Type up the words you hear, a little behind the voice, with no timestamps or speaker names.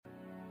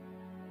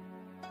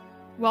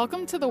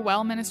Welcome to the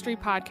Well Ministry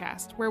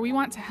Podcast, where we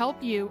want to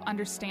help you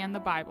understand the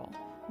Bible.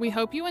 We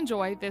hope you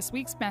enjoy this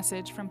week's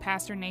message from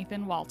Pastor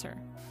Nathan Walter.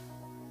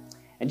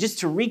 And just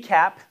to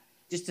recap,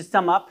 just to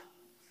sum up,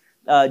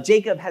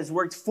 Jacob has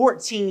worked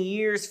 14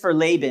 years for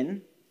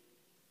Laban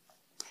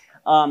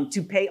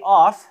to pay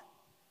off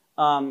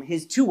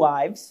his two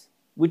wives,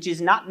 which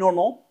is not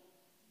normal.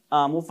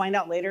 We'll find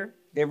out later.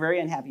 They're very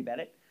unhappy about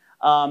it.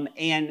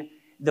 And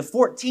the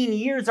 14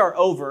 years are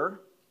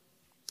over,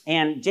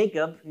 and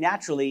Jacob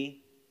naturally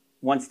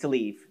wants to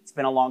leave. It's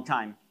been a long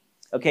time.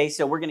 Okay,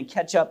 so we're going to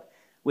catch up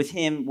with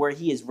him where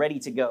he is ready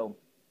to go.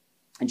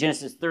 In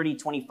Genesis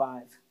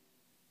 30:25.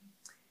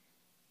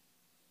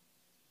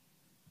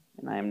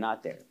 And I am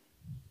not there.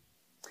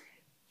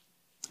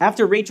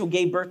 After Rachel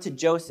gave birth to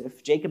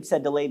Joseph, Jacob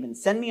said to Laban,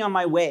 "Send me on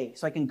my way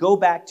so I can go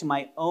back to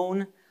my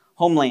own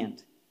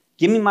homeland.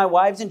 Give me my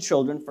wives and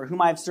children for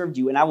whom I have served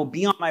you, and I will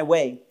be on my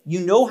way.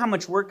 You know how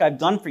much work I've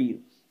done for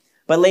you."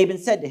 But Laban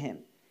said to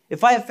him,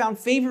 "If I have found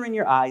favor in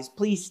your eyes,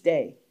 please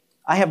stay.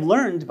 I have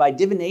learned by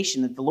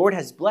divination that the Lord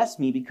has blessed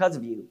me because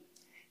of you."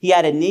 He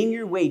added, "Name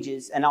your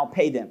wages and I'll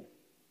pay them."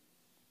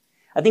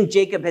 I think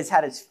Jacob has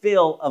had his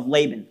fill of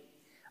Laban.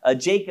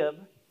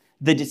 Jacob,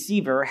 the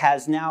deceiver,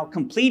 has now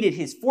completed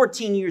his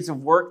 14 years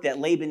of work that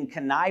Laban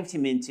connived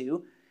him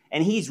into,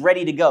 and he's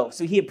ready to go.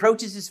 So he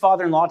approaches his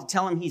father-in-law to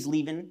tell him he's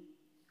leaving.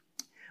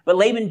 But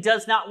Laban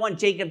does not want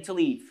Jacob to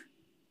leave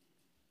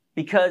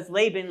because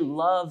Laban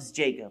loves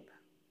Jacob,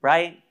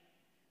 right?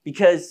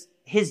 Because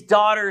his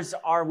daughters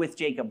are with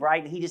Jacob,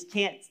 right? And he just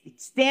can't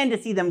stand to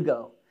see them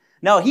go.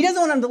 No, he doesn't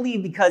want them to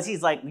leave because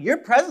he's like, your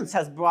presence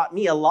has brought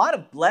me a lot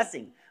of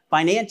blessing,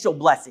 financial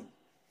blessing.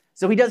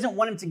 So he doesn't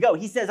want him to go.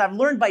 He says, "I've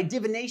learned by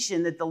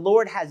divination that the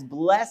Lord has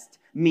blessed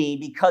me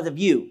because of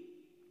you."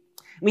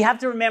 We have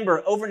to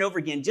remember over and over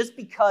again, just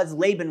because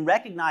Laban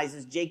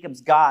recognizes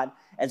Jacob's God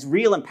as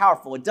real and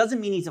powerful, it doesn't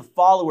mean he's a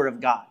follower of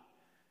God.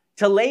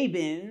 To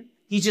Laban,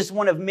 he's just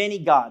one of many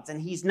gods, and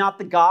he's not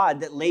the God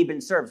that Laban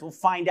serves. We'll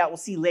find out. We'll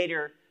see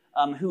later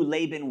who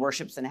Laban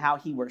worships and how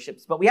he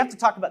worships. But we have to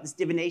talk about this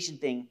divination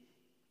thing,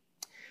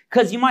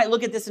 because you might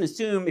look at this and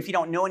assume, if you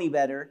don't know any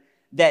better,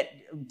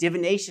 that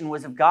divination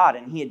was of God,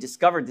 and he had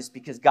discovered this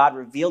because God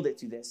revealed it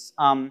through this.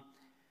 And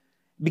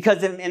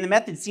the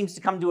method seems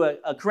to come to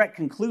a correct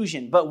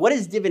conclusion. But what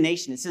is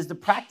divination? It says the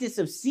practice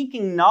of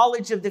seeking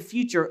knowledge of the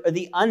future or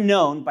the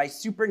unknown by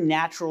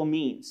supernatural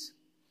means.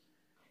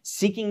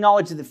 Seeking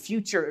knowledge of the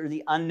future or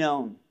the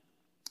unknown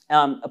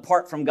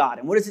apart from God.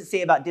 And what does it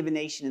say about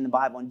divination in the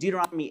Bible? In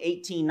Deuteronomy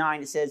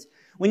 18:9, it says,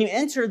 "When you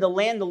enter the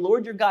land the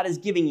Lord your God is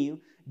giving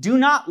you, do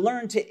not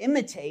learn to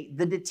imitate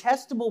the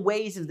detestable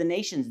ways of the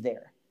nations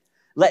there.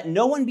 Let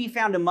no one be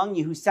found among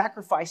you who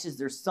sacrifices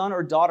their son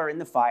or daughter in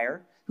the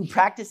fire, who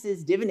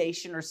practices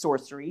divination or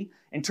sorcery,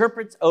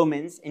 interprets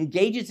omens,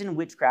 engages in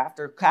witchcraft,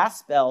 or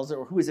casts spells,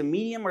 or who is a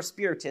medium or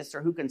spiritist,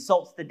 or who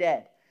consults the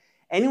dead.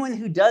 Anyone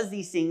who does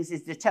these things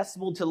is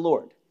detestable to the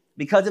Lord.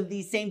 Because of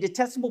these same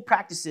detestable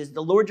practices,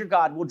 the Lord your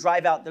God will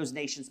drive out those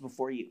nations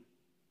before you."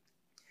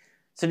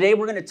 So today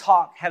we're going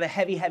to have a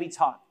heavy, heavy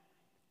talk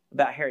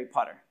about Harry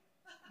Potter.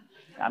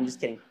 I'm just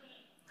kidding.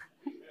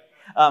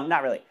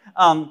 Not really.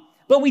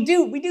 But we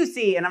do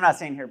see, and I'm not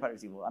saying Harry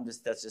Potter's evil.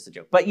 That's just a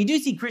joke. But you do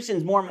see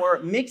Christians more and more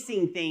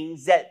mixing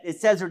things that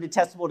it says are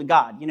detestable to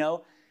God. You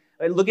know,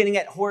 looking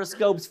at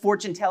horoscopes,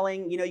 fortune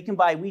telling. You know, you can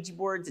buy Ouija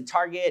boards at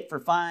Target for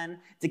fun.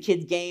 It's a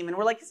kid's game, and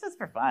we're like, this is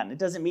for fun. It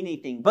doesn't mean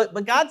anything. But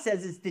God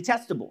says it's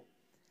detestable.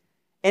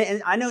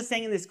 And I know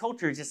saying in this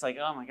culture is just like,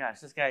 oh my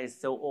gosh, this guy is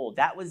so old.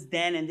 That was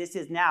then and this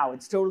is now.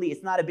 It's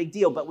not a big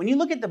deal. But when you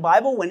look at the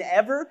Bible,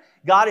 whenever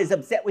God is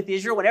upset with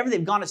Israel, whenever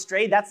they've gone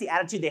astray, that's the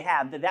attitude they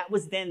have. That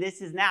was then,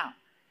 this is now.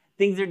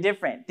 Things are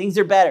different. Things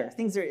are better.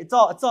 It's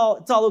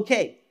all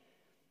okay.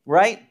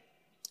 Right?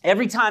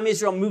 Every time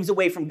Israel moves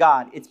away from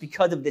God, it's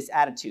because of this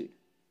attitude.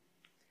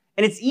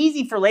 And it's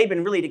easy for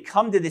Laban really to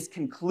come to this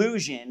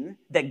conclusion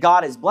that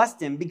God has blessed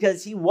him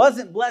because he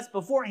wasn't blessed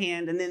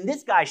beforehand, and then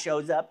this guy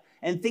shows up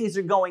and things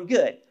are going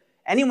good.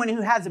 Anyone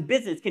who has a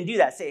business can do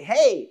that. Say,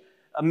 hey,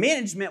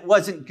 management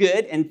wasn't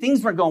good and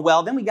things weren't going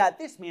well. Then we got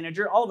this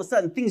manager. All of a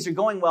sudden, things are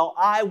going well.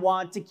 I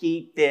want to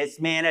keep this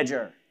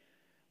manager.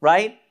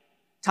 Right?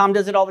 Tom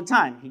does it all the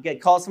time. He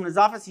calls someone in his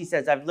office. He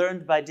says, "I've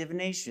learned by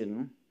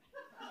divination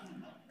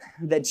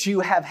that you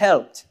have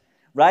helped."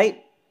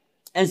 Right?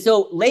 And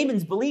so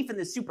Laban's belief in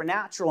the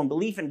supernatural and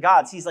belief in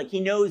God, he's like, he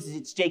knows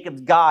it's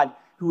Jacob's God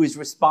who is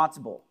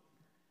responsible.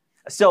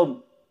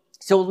 So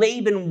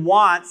Laban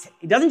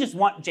he doesn't just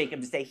want Jacob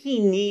to stay, he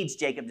needs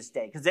Jacob to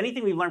stay. Because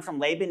anything we've learned from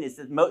Laban is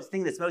the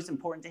thing that's most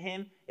important to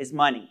him is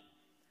money.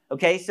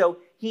 Okay, so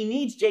he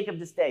needs Jacob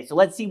to stay. So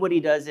let's see what he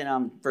does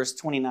in verse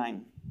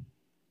 29.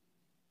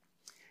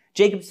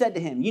 Jacob said to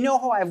him, "You know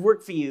how I've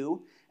worked for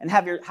you and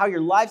how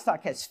your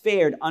livestock has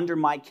fared under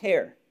my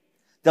care.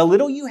 The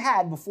little you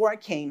had before I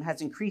came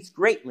has increased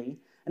greatly,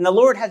 and the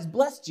Lord has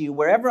blessed you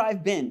wherever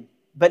I've been.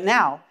 But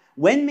now,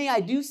 when may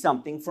I do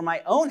something for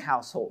my own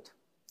household?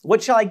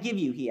 What shall I give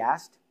you?" he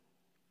asked.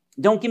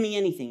 "Don't give me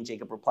anything,"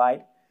 Jacob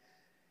replied.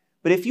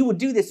 "But if you will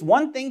do this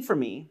one thing for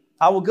me,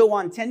 I will go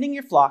on tending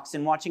your flocks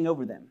and watching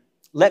over them.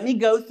 Let me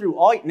go through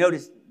all,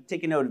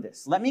 take a note of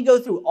this. Let me go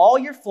through all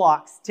your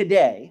flocks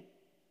today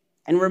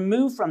and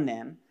remove from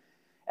them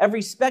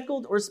every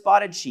speckled or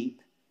spotted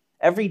sheep,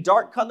 every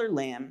dark-colored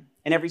lamb,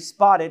 and every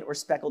spotted or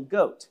speckled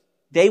goat.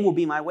 They will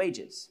be my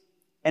wages,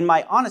 and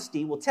my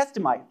honesty will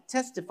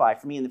testify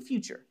for me in the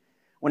future,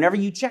 whenever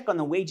you check on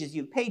the wages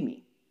you've paid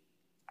me.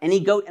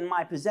 Any goat in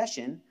my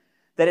possession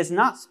that is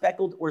not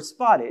speckled or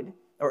spotted,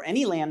 or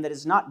any lamb that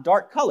is not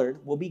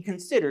dark-colored, will be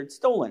considered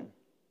stolen."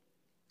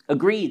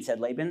 "Agreed," said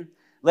Laban.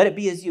 "Let it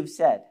be as you have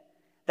said."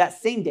 That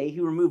same day, he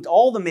removed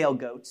all the male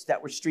goats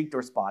that were streaked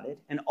or spotted,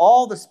 and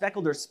all the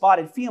speckled or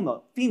spotted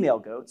female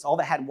goats, all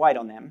that had white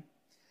on them,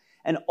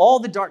 and all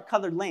the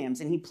dark-colored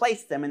lambs, and he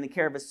placed them in the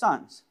care of his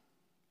sons.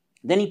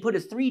 Then he put a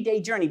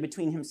 3-day journey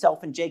between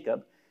himself and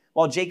Jacob,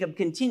 while Jacob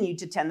continued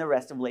to tend the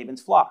rest of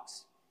Laban's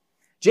flocks.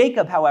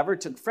 Jacob, however,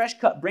 took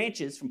fresh-cut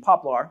branches from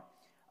poplar,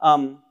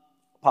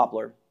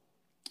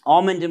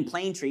 almond, and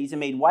plane trees, and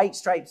made white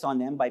stripes on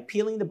them by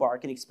peeling the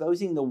bark and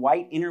exposing the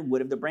white inner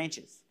wood of the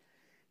branches.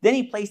 Then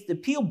he placed the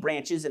peeled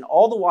branches in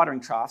all the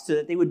watering troughs so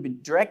that they would be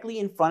directly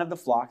in front of the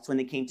flocks when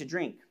they came to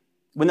drink.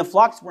 When the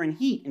flocks were in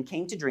heat and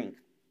came to drink,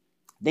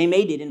 they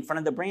made it in front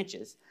of the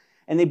branches,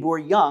 and they bore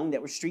young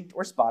that were streaked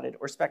or spotted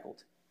or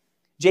speckled.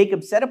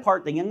 Jacob set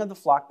apart the young of the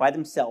flock by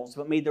themselves,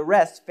 but made the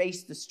rest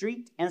face the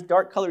streaked and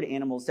dark-colored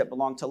animals that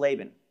belonged to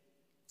Laban.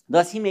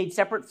 Thus he made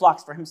separate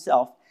flocks for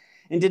himself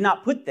and did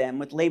not put them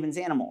with Laban's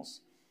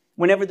animals.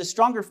 Whenever the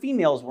stronger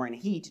females were in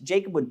heat,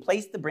 Jacob would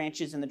place the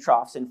branches in the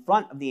troughs in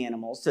front of the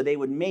animals so they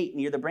would mate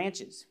near the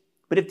branches.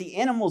 But if the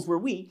animals were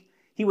weak,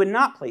 he would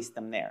not place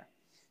them there.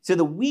 So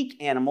the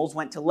weak animals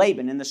went to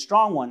Laban and the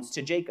strong ones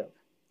to Jacob.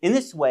 In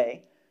this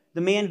way, the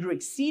man grew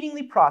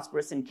exceedingly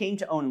prosperous and came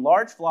to own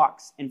large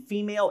flocks and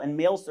female and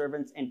male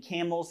servants and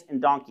camels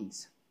and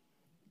donkeys.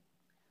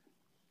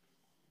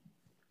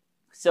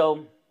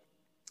 So,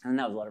 and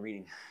that was a lot of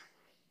reading.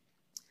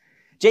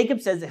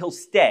 Jacob says that he'll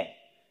stay.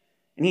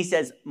 And he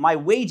says, "My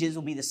wages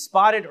will be the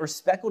spotted or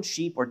speckled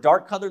sheep or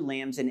dark-colored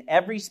lambs and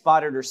every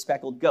spotted or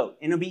speckled goat."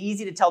 And it'll be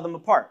easy to tell them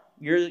apart.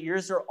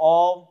 Yours are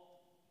all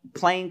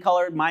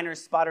plain-colored, mine are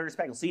spotted or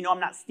speckled. So you know I'm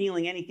not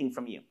stealing anything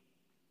from you.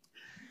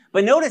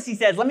 But notice he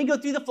says, "Let me go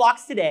through the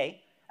flocks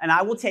today, and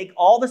I will take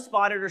all the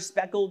spotted or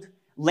speckled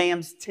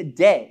lambs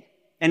today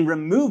and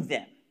remove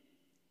them,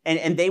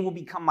 and they will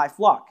become my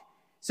flock."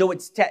 So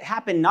it's to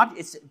happen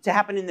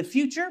in the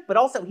future, but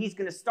also he's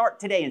going to start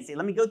today and say,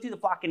 "Let me go through the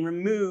flock and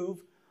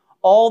remove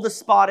all the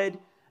spotted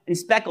and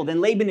speckled."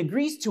 And Laban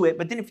agrees to it,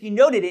 but then if you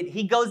noted it,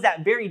 he goes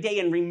that very day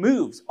and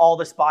removes all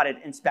the spotted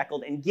and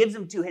speckled and gives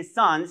them to his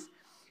sons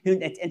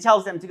and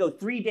tells them to go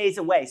 3 days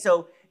away.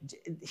 So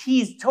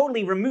he's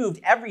totally removed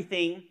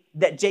everything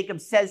that Jacob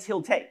says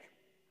he'll take.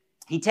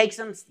 He takes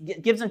them,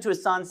 gives them to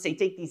his sons, say,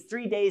 "Take these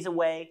 3 days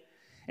away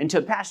and to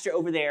a pasture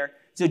over there,"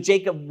 so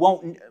Jacob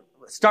won't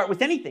start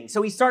with anything.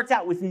 So he starts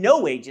out with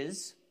no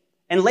wages,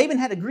 and Laban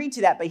had agreed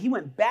to that, but he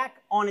went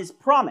back on his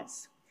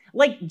promise.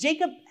 Like,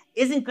 Jacob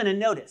isn't going to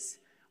notice,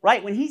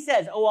 right? When he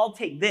says, "Oh, I'll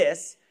take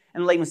this,"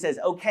 and Laban says,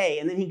 "Okay,"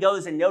 and then he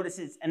goes and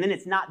notices, and then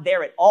it's not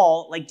there at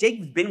all. Like,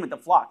 Jacob's been with the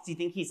flocks. You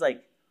think he's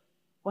like,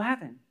 "What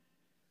happened?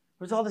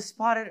 Where's all the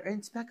spotted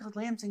and speckled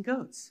lambs and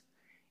goats?"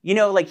 You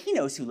know, like, he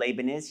knows who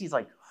Laban is. He's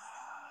like,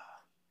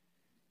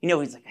 you know,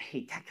 he's like, "I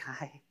hate that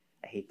guy.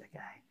 I hate that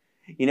guy."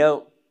 You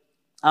know,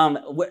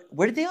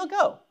 where did they all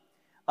go?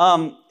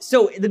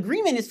 So the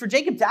agreement is for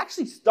Jacob to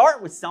actually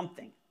start with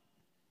something.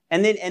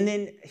 And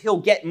then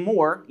he'll get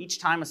more each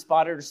time a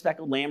spotted or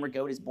speckled lamb or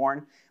goat is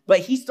born.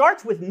 But he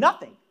starts with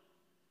nothing,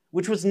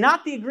 which was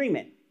not the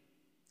agreement.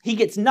 He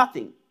gets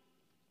nothing.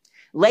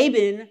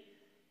 Laban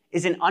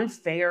is an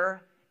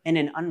unfair and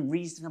an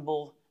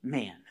unreasonable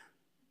man.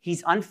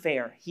 He's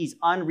unfair. He's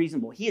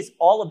unreasonable. He is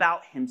all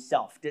about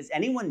himself. Does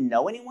anyone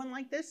know anyone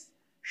like this?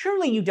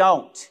 Surely you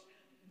don't.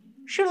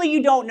 Surely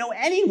you don't know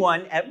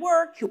anyone at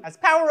work who has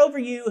power over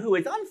you, who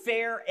is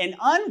unfair and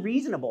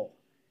unreasonable,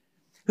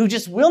 who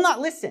just will not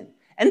listen.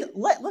 And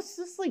let's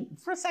just think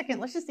for a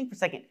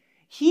second.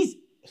 He's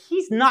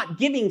not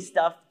giving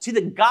stuff to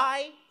the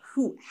guy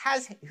who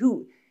has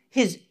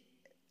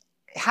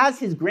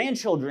his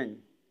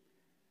grandchildren,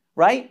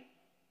 right?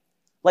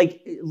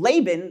 Like,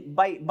 Laban,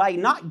 by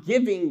not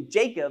giving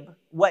Jacob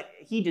what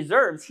he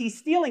deserves, he's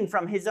stealing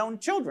from his own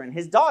children,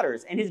 his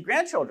daughters, and his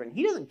grandchildren.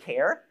 He doesn't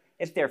care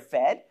if they're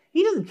fed.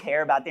 He doesn't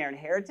care about their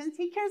inheritance.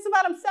 He cares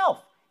about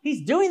himself.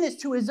 He's doing this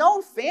to his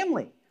own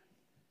family.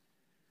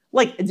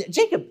 Like,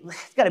 Jacob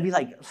has got to be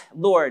like,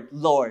 Lord,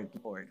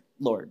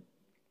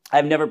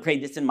 I've never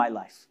prayed this in my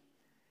life.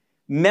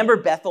 Remember,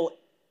 Bethel,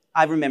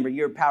 I remember,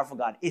 you're a powerful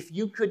God. If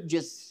you could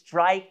just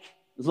strike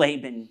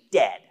Laban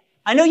dead.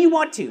 I know you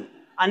want to.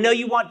 And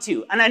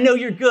I know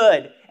you're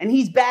good, and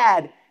he's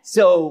bad.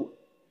 So,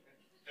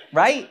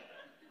 right?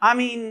 I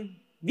mean,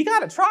 you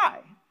got to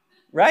try,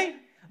 right?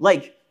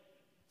 Like,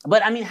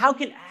 but I mean,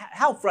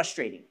 how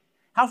frustrating?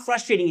 How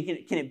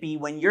frustrating can it be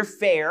when you're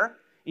fair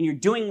and you're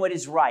doing what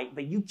is right,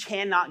 but you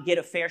cannot get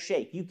a fair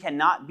shake? You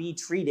cannot be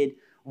treated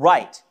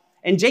right.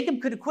 And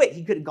Jacob could have quit.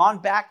 He could have gone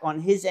back on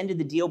his end of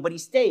the deal, but he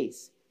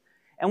stays.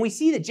 And we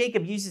see that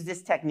Jacob uses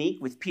this technique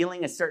with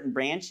peeling a certain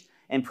branch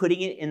and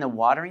putting it in the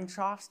watering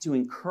troughs to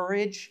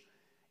encourage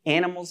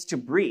animals to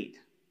breed.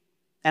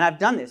 And I've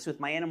done this with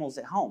my animals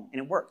at home,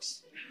 and it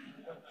works.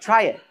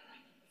 Try it.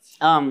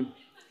 I'm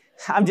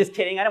just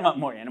kidding. I don't want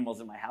more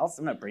animals in my house.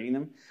 I'm not breeding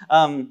them.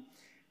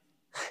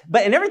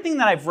 But in everything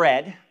that I've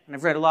read, and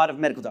I've read a lot of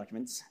medical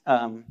documents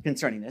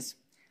concerning this,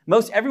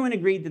 most everyone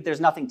agreed that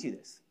there's nothing to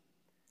this.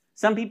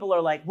 Some people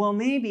are like, well,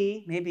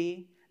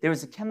 maybe there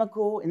was a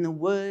chemical in the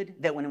wood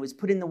that when it was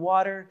put in the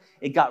water,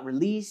 it got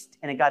released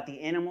and it got the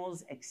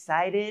animals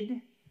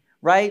excited,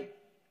 right?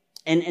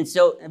 And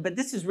so, but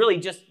this is really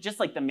just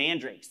like the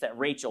mandrakes that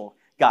Rachel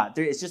got.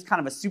 It's just kind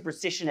of a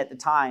superstition at the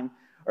time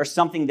or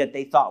something that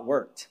they thought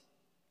worked.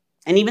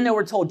 And even though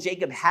we're told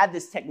Jacob had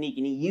this technique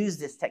and he used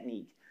this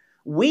technique,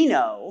 we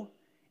know,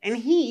 and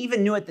he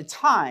even knew at the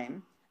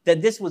time,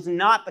 that this was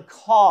not the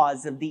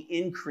cause of the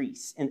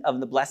increase of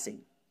the blessing.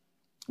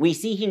 We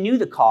see he knew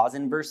the cause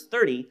in verse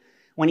 30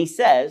 when he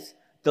says,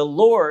 the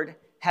Lord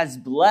has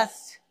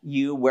blessed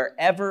you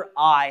wherever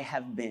I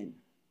have been.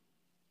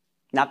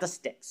 Not the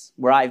sticks,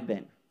 where I've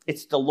been.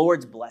 It's the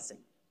Lord's blessing.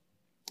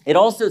 It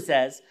also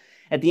says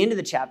at the end of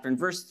the chapter in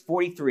verse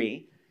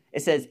 43,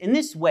 it says, in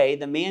this way,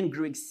 the man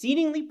grew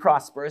exceedingly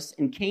prosperous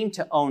and came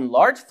to own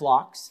large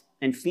flocks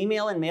and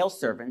female and male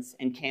servants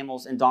and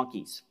camels and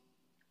donkeys.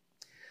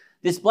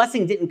 This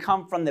blessing didn't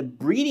come from the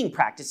breeding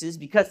practices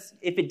because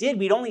if it did,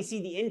 we'd only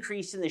see the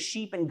increase in the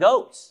sheep and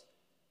goats.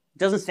 It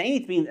doesn't say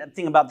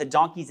anything about the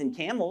donkeys and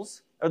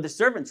camels or the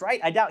servants,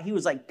 right? I doubt he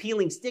was like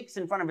peeling sticks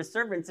in front of his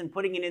servants and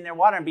putting it in their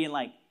water and being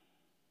like,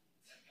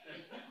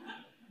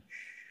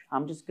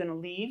 I'm just going to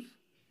leave,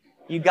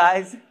 you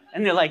guys.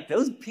 And they're like,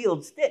 those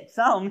peeled sticks,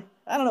 I don't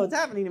know what's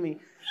happening to me.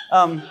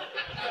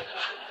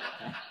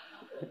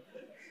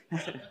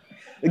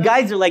 The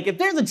guys are like, if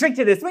there's a trick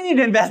to this, we need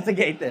to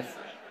investigate this.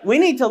 We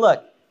need to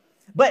look.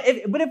 But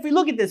if we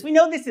look at this, we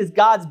know this is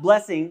God's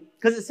blessing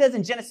because it says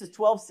in Genesis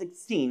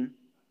 12:16,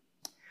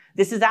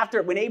 this is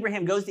after when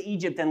Abraham goes to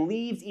Egypt and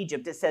leaves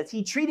Egypt. It says,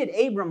 he treated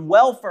Abram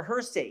well for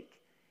her sake.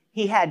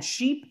 He had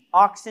sheep,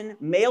 oxen,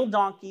 male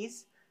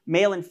donkeys,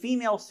 male and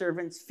female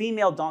servants,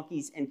 female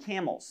donkeys, and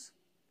camels.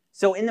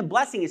 So in the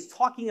blessing, it's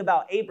talking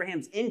about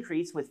Abraham's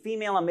increase with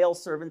female and male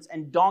servants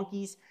and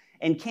donkeys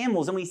and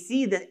camels. And we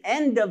see the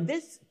end of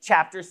this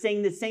chapter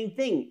saying the same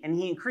thing. And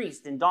he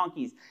increased in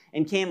donkeys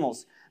and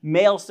camels,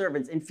 male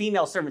servants and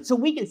female servants. So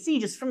we can see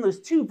just from those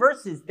two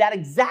verses, that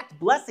exact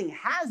blessing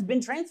has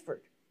been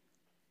transferred.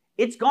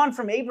 It's gone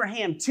from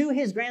Abraham to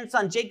his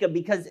grandson Jacob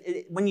because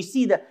when you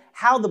see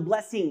how the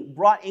blessing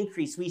brought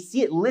increase, we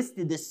see it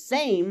listed the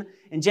same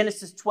in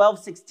Genesis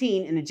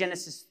 12:16 and in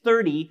Genesis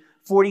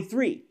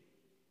 30:43.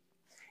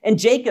 And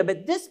Jacob,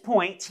 at this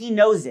point, he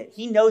knows it.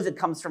 He knows it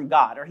comes from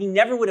God, or he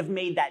never would have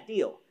made that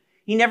deal.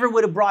 He never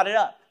would have brought it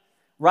up,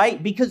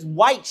 right? Because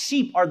white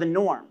sheep are the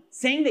norm.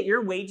 Saying that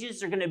your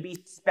wages are going to be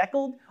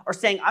speckled or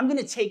saying, I'm going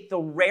to take the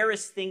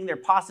rarest thing there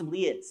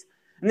possibly is.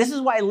 And this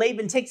is why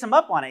Laban takes him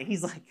up on it.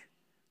 He's like,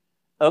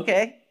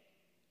 okay,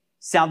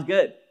 sounds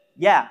good.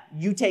 Yeah,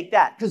 you take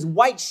that. Because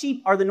white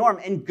sheep are the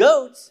norm, and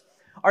goats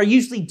are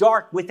usually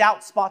dark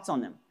without spots on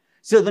them.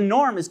 So the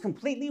norm is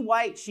completely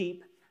white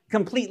sheep,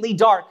 completely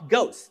dark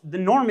goats. The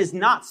norm is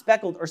not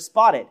speckled or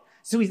spotted.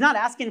 So he's not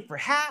asking for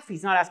half.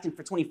 He's not asking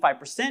for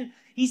 25%.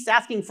 He's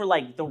asking for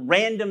like the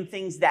random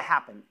things that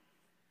happen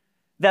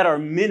that are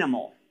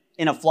minimal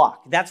in a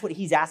flock. That's what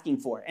he's asking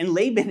for. And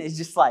Laban is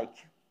just like,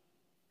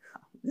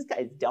 this guy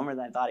is dumber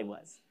than I thought he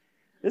was.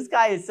 This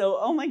guy is so,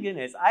 oh my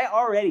goodness, I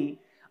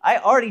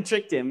already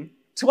tricked him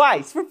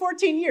twice for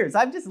 14 years.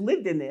 I've just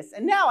lived in this.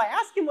 And now I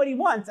ask him what he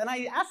wants, and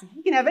I ask him,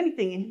 he can have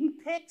anything, and he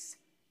picks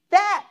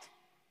that.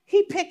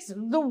 He picks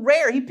the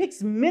rare. He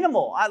picks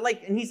minimal.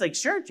 And he's like,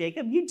 sure,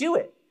 Jacob, you do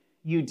it.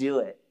 You do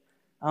it.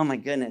 Oh, my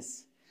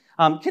goodness.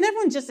 Can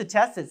everyone just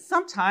attest that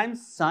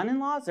sometimes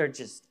son-in-laws are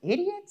just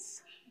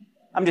idiots?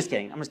 I'm just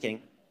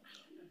kidding.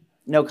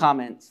 No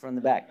comments from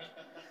the back.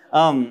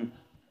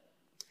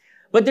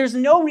 But there is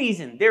no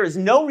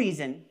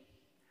reason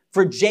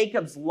for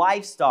Jacob's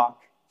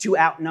livestock to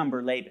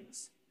outnumber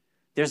Laban's.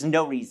 There's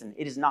no reason.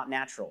 It is not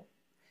natural.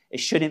 It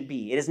shouldn't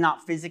be. It is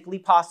not physically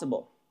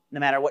possible, no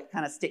matter what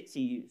kind of sticks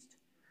he used,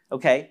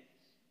 okay?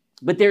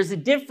 But there's a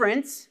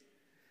difference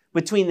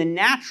between the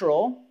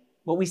natural,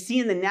 what we see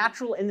in the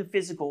natural, in the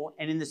physical,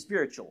 and in the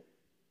spiritual.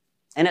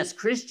 And as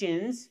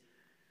Christians,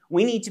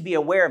 we need to be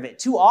aware of it.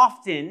 Too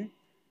often,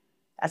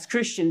 as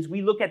Christians,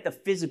 we look at the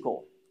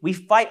physical. We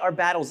fight our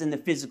battles in the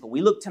physical.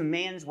 We look to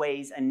man's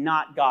ways and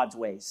not God's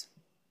ways.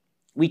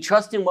 We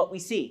trust in what we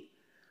see.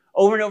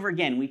 Over and over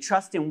again, we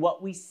trust in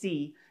what we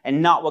see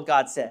and not what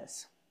God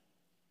says.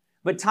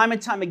 But time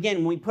and time again,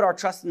 when we put our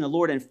trust in the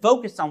Lord and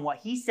focus on what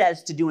he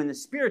says to do in the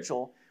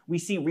spiritual, we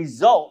see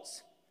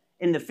results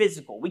in the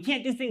physical. We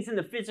can't do things in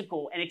the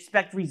physical and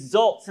expect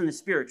results in the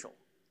spiritual,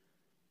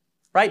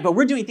 right? But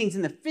we're doing things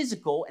in the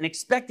physical and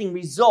expecting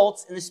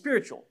results in the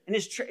spiritual. And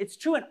it's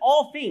true in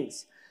all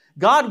things.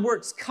 God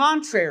works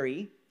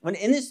contrary When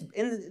in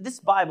this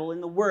Bible,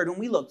 in the Word, when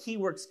we look, he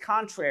works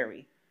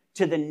contrary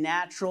to the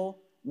natural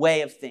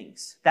way of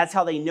things. That's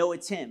how they know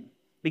it's him,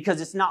 because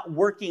it's not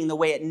working the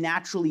way it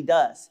naturally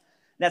does.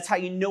 That's how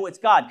you know it's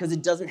God, because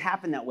it doesn't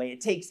happen that way.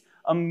 It takes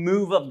a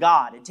move of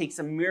God. It takes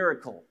a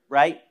miracle,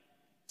 right?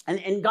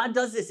 And God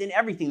does this in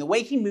everything. The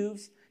way he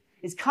moves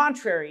is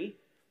contrary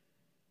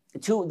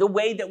to the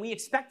way that we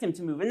expect him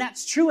to move. And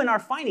that's true in our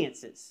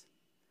finances.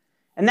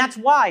 And that's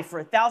why for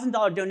a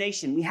 $1,000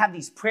 donation, we have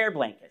these prayer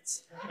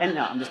blankets. And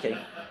no, I'm just kidding.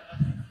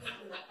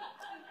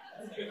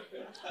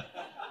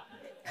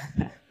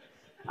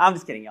 I'm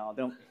just kidding, y'all.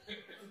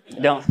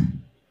 Don't.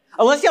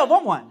 Unless y'all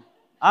want one.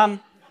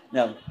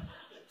 No.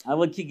 I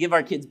would give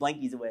our kids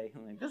blankies away.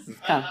 I'm like,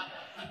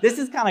 this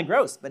is kind of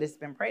gross, but it's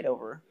been prayed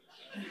over.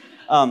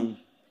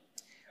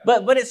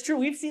 But it's true.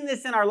 We've seen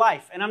this in our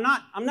life, and I'm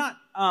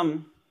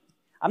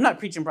not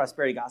preaching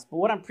prosperity gospel.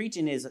 What I'm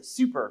preaching is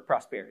super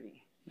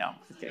prosperity. No,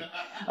 just kidding.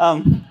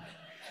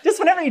 Just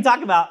whenever you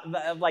talk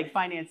about like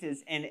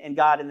finances and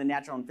God and the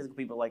natural and physical,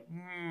 people are like,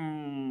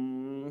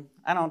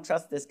 I don't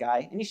trust this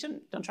guy, and you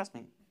shouldn't. Don't trust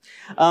me.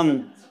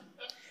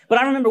 But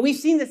I remember we've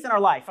seen this in our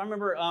life. I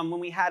remember when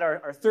we had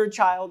our third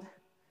child,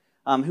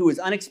 who was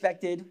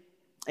unexpected,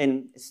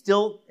 and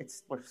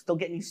we're still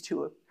getting used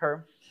to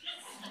her.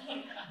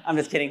 I'm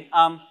just kidding.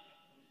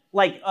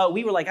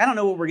 We were like, I don't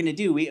know what we're gonna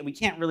do. We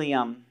can't really.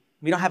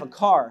 We don't have a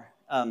car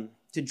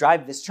to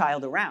drive this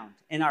child around.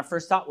 And our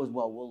first thought was,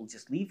 well, we'll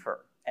just leave her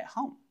at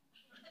home,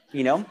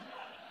 you know.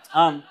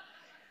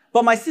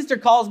 But my sister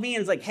calls me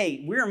and is like,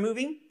 hey, we're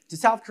moving to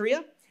South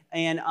Korea,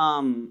 and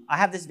I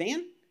have this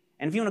van,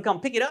 and if you want to come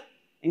pick it up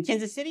in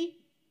Kansas City,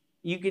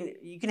 you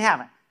can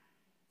have it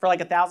for like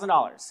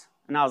 $1,000.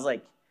 And I was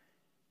like,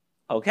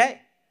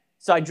 okay.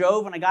 So I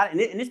drove and I got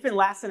it, and it's been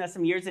lasting us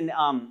some years, and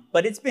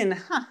but it's been,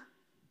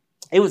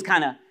 it was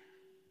kind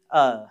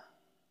of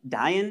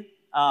dying.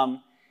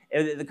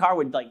 The car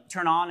would like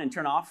turn on and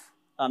turn off.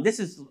 This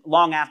is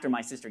long after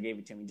my sister gave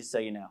it to me, just so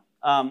you know.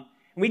 And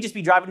we'd just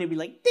be driving, and it'd be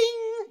like,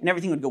 ding, and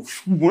everything would go,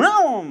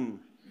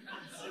 vroom,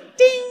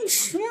 ding,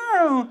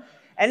 vroom.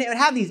 And it would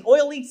have these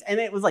oil leaks, and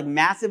it was like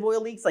massive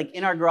oil leaks, like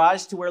in our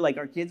garage, to where like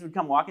our kids would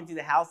come walking through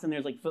the house, and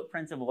there's like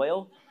footprints of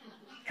oil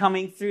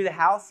coming through the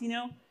house, you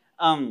know.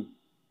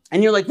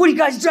 And you're like, what are you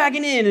guys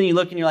dragging in? And you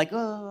look, and you're like,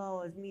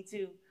 oh, it's me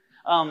too.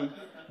 And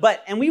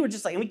we were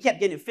just like, and we kept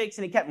getting it fixed,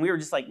 and we were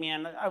just like,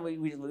 man,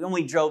 we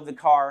only drove the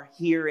car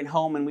here and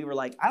home, and we were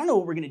like, I don't know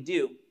what we're going to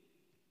do.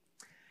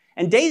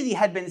 And Daisy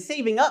had been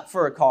saving up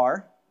for a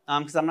car,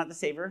 because I'm not the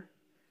saver.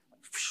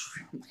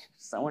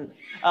 Someone,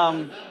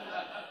 don't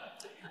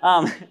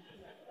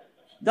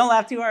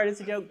laugh too hard. It's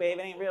a joke, babe.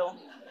 It ain't real.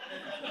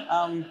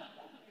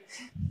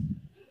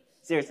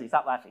 Seriously,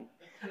 stop laughing.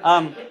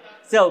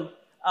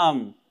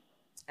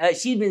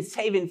 She'd been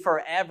saving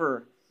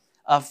forever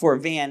for a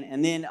van,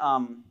 and then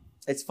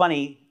it's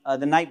funny.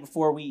 The night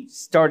before we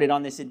started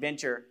on this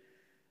adventure,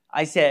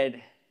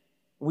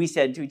 we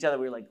said to each other,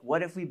 we were like,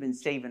 what if we've been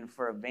saving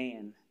for a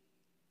van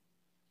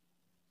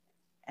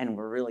and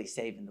we're really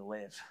saving to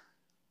live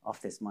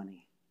off this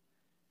money?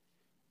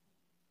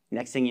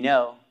 Next thing you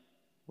know,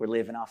 we're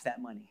living off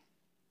that money.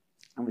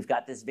 And we've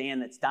got this van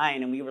that's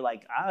dying, and we were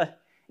like,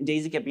 and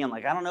Daisy kept being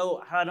like, I don't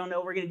know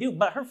what we're going to do.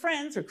 But her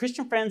friends, her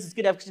Christian friends, it's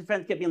good to have Christian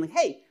friends, kept being like,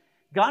 hey,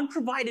 God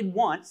provided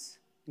once,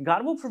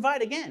 God will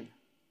provide again.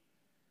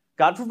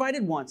 God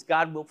provided once,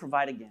 God will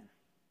provide again.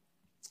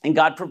 And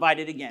God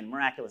provided again,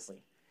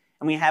 miraculously.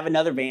 And we have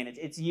another van.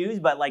 It's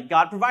used, but like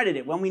God provided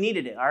it when we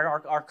needed it.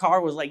 Our car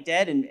was like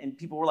dead, and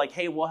people were like,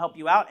 hey, we'll help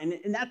you out.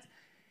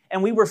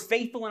 And we were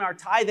faithful in our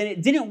tithe, and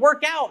it didn't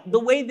work out the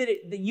way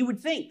that you would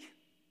think.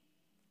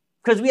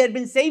 Because we had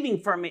been saving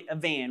for a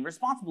van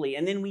responsibly,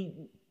 and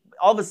then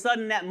all of a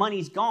sudden that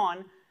money's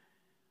gone,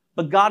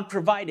 but God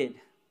provided.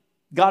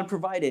 God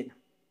provided.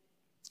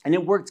 And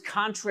it worked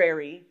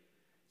contrary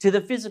to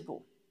the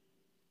physical.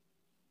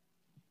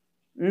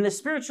 And the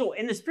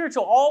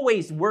spiritual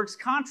always works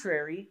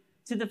contrary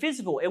to the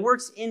physical. It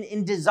works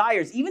in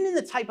desires, even in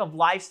the type of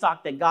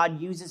livestock that God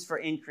uses for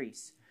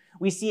increase.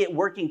 We see it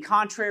working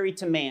contrary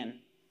to man.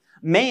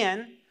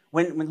 Man,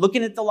 when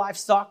looking at the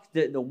livestock,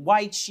 the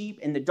white sheep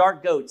and the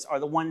dark goats are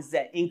the ones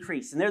that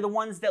increase. And they're the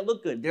ones that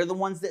look good. They're the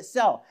ones that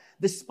sell.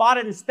 The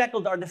spotted and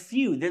speckled are the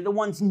few. They're the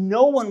ones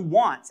no one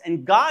wants.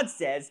 And God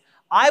says,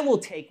 I will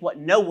take what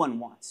no one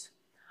wants.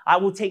 I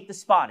will take the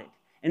spotted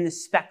and the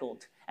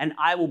speckled, and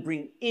I will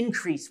bring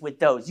increase with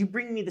those. You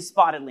bring me the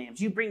spotted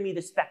lambs. You bring me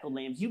the speckled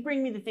lambs. You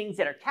bring me the things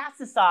that are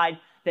cast aside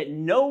that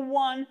no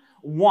one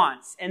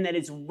wants and that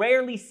is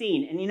rarely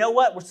seen. And you know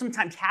what? We're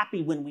sometimes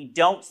happy when we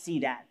don't see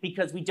that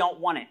because we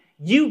don't want it.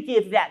 You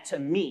give that to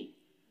me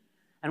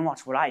and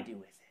watch what I do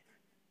with it.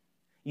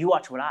 You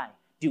watch what I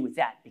do with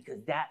that because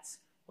that's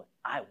what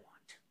I want.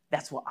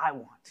 That's what I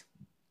want.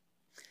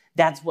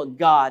 That's what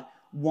God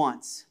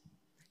wants.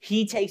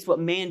 He takes what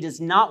man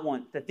does not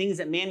want, the things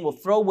that man will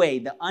throw away,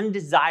 the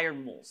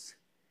undesirables,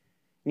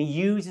 and he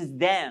uses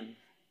them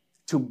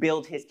to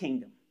build his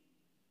kingdom.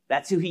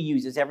 That's who he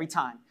uses every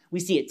time.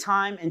 We see it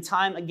time and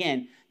time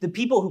again. The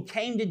people who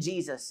came to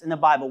Jesus in the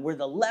Bible were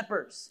the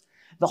lepers,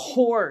 the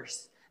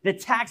whores, the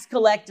tax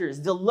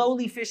collectors, the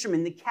lowly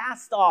fishermen, the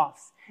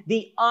cast-offs,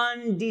 the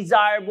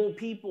undesirable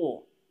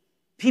people.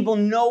 People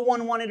no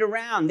one wanted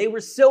around. They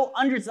were so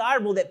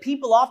undesirable that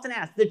people often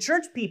asked, the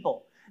church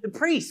people, the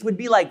priests would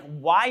be like,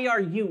 why are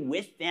you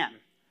with them?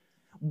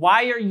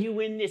 Why are you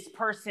in this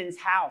person's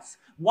house?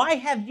 Why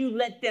have you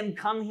let them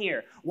come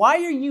here? Why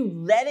are you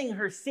letting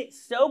her sit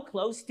so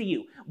close to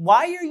you?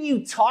 Why are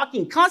you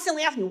talking?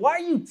 Constantly asking, why are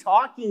you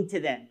talking to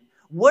them?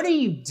 What are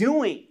you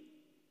doing?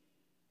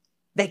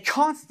 They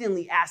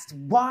constantly asked,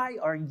 why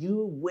are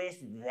you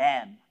with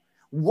them?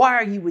 Why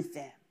are you with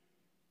them?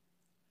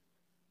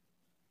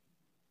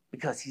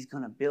 Because he's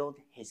going to build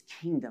his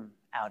kingdom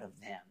out of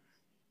them.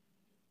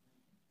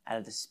 Out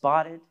of the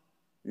spotted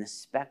and the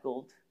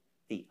speckled,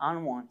 the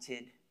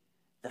unwanted,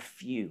 the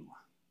few.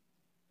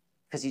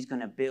 Because he's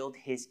going to build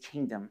his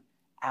kingdom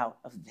out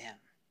of them.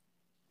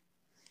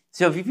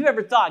 So if you've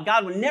ever thought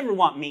God would never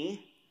want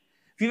me,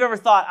 if you've ever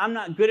thought I'm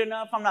not good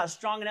enough, I'm not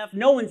strong enough,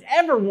 no one's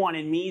ever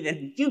wanted me,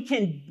 then you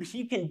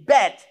can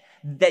bet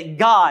that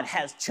God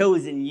has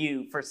chosen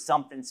you for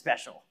something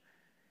special.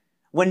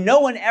 When no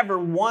one ever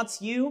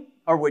wants you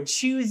or would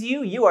choose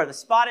you, you are the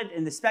spotted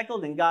and the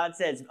speckled, and God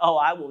says, oh,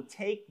 I will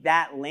take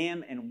that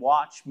lamb and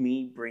watch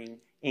me bring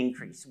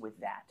increase with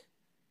that.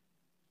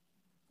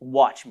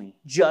 Watch me.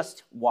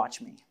 Just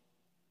watch me.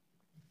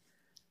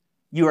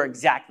 You are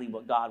exactly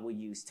what God will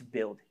use to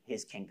build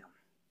his kingdom.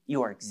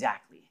 You are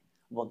exactly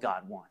what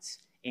God wants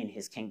in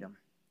his kingdom.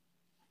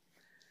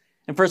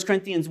 In 1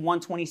 Corinthians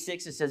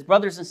 1:26, it says,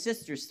 brothers and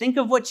sisters, think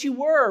of what you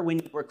were when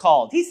you were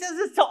called. He says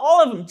this to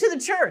all of them, to the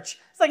church.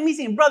 It's like me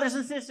saying, brothers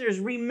and sisters,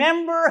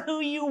 remember who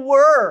you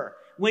were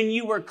when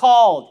you were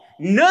called.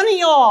 None of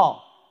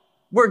y'all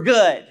were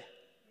good.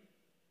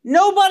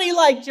 Nobody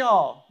liked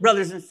y'all,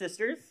 brothers and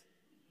sisters.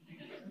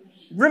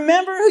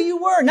 Remember who you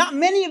were. Not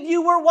many of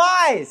you were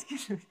wise.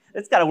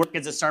 It's got to work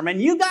as a sermon.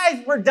 You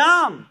guys were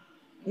dumb.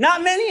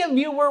 Not many of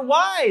you were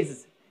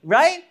wise,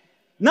 right?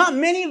 Not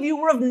many of you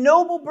were of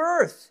noble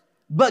birth.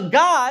 But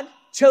God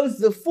chose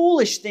the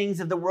foolish things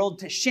of the world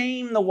to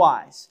shame the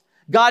wise.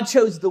 God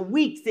chose the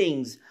weak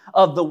things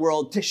of the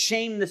world to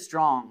shame the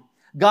strong.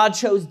 God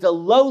chose the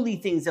lowly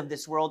things of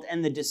this world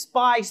and the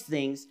despised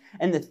things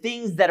and the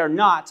things that are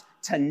not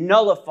to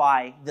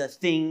nullify the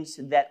things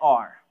that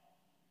are.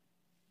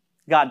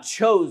 God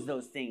chose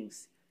those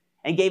things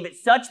and gave it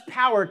such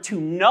power to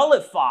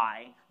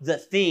nullify the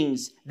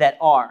things that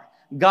are.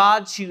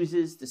 God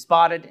chooses the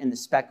spotted and the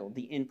speckled,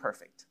 the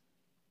imperfect.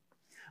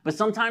 But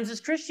sometimes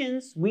as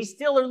Christians, we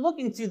still are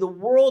looking through the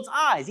world's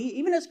eyes.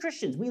 Even as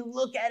Christians, we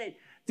look at it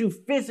through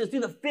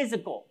the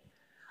physical.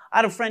 I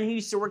had a friend who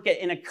used to work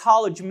in a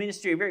college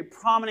ministry, a very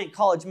prominent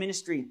college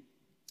ministry,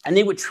 and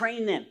they would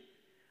train them.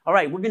 All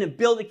right, we're going to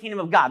build the kingdom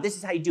of God. This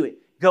is how you do it.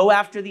 Go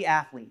after the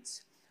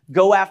athletes.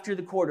 Go after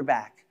the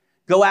quarterback.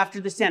 Go after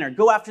the center.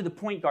 Go after the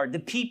point guard, the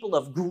people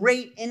of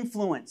great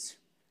influence.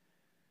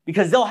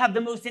 Because they'll have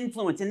the most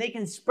influence and they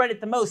can spread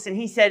it the most. And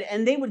he said,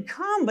 and they would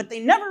come, but they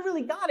never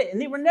really got it.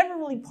 And they were never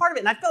really part of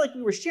it. And I felt like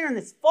we were sharing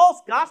this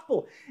false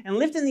gospel and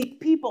lifting these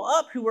people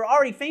up who were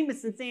already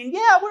famous and saying,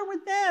 yeah, we're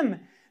with them.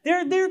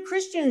 They're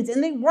Christians.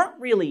 And they weren't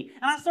really.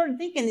 And I started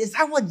thinking, is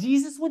that what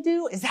Jesus would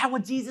do? Is that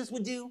what Jesus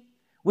would do?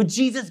 Would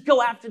Jesus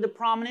go after the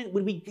prominent?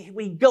 Would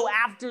he go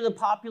after the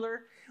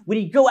popular? Would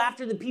he go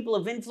after the people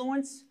of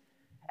influence?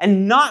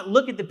 And not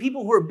look at the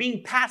people who are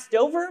being passed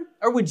over?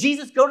 Or would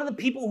Jesus go to the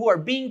people who are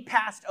being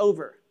passed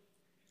over?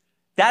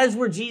 That is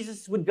where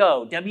Jesus would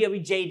go.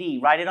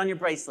 WWJD, write it on your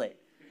bracelet.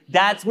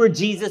 That's where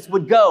Jesus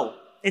would go.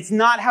 It's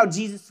not how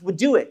Jesus would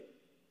do it.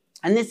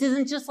 And this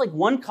isn't just like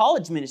one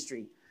college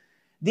ministry.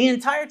 The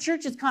entire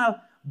church is kind of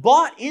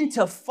bought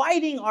into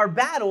fighting our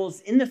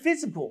battles in the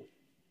physical.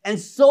 And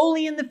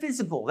solely in the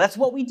physical. That's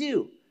what we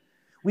do.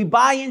 We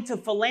buy into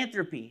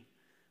philanthropy.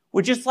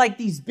 We're just like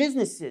these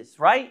businesses,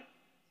 right?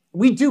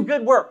 We do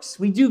good works.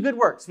 We do good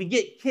works. We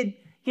get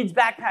kids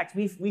backpacks.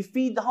 We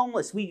feed the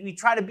homeless. We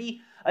try to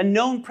be a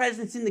known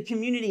presence in the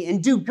community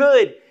and do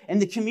good in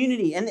the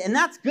community. And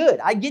that's good.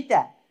 I get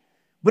that.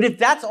 But if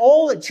that's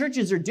all that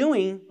churches are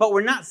doing, but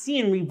we're not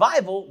seeing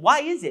revival,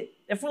 why is it?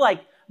 If we're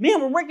like,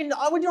 man, we're doing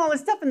all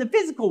this stuff in the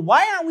physical,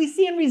 why aren't we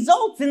seeing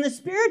results in the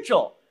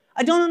spiritual?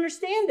 I don't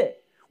understand it.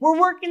 We're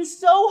working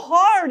so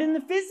hard in the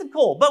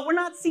physical, but we're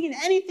not seeing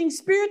anything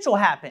spiritual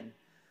happen.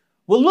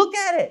 Well, look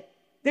at it.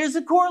 There's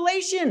a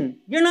correlation.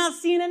 You're not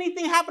seeing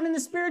anything happen in the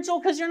spiritual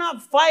because you're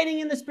not fighting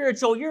in the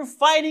spiritual. You're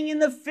fighting in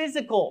the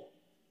physical.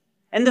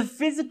 And the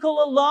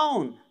physical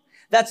alone.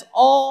 That's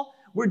all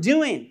we're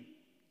doing.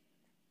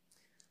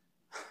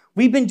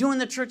 We've been doing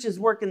the church's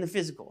work in the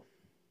physical.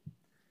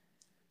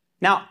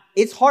 Now,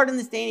 it's hard in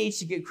this day and age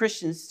to get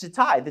Christians to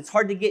tithe. It's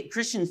hard to get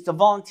Christians to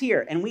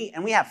volunteer. And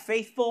we have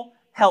faithful,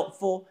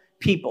 helpful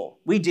people.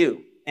 We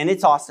do. And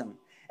it's awesome.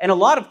 And a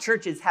lot of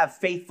churches have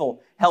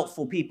faithful,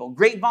 helpful people,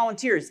 great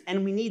volunteers,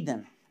 and we need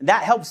them.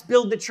 That helps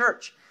build the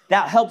church.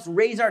 That helps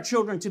raise our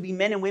children to be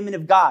men and women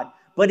of God.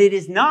 But it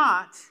is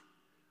not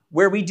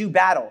where we do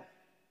battle.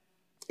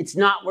 It's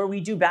not where we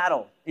do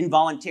battle in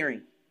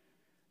volunteering.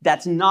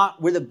 That's not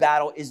where the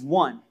battle is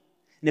won.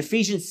 In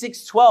Ephesians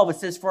 6:12, it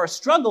says, "For our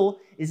struggle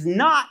is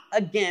not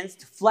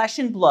against flesh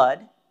and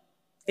blood."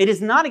 It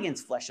is not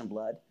against flesh and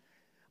blood,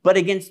 but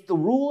against the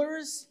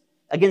rulers,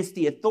 against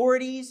the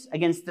authorities,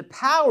 against the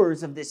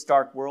powers of this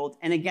dark world,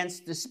 and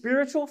against the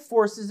spiritual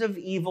forces of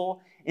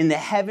evil in the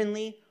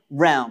heavenly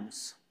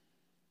realms.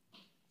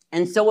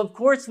 And so, of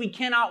course, we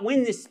cannot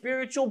win this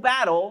spiritual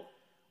battle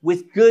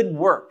with good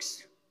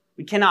works.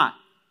 We cannot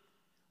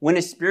win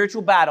a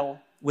spiritual battle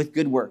with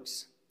good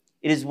works.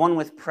 It is won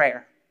with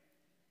prayer.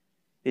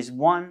 It is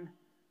won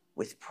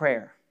with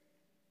prayer.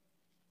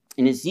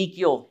 In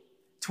Ezekiel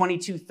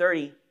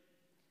 22:30,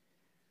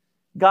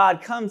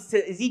 God comes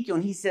to Ezekiel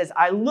and he says,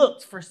 I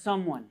looked for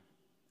someone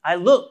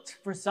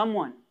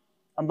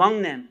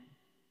among them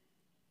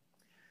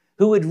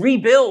who would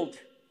rebuild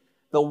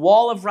the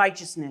wall of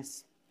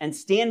righteousness and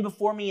stand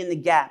before me in the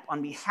gap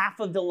on behalf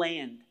of the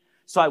land,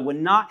 so I would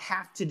not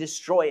have to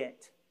destroy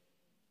it.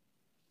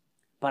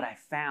 But I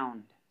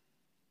found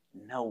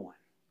no one.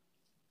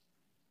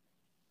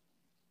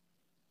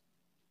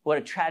 What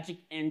a tragic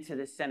end to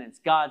this sentence.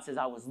 God says,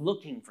 I was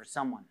looking for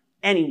someone,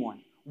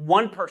 anyone,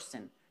 one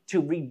person, to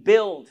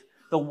rebuild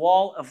the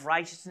wall of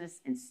righteousness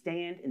and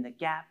stand in the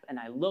gap. And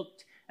I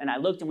looked,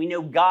 and we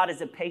know God is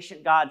a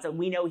patient God, so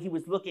we know he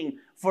was looking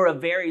for a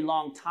very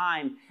long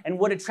time. And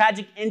what a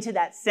tragic end to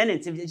that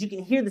sentence. As you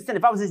can hear the sentence,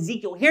 if I was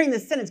Ezekiel, hearing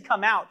this sentence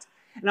come out,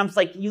 and I'm just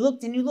like, you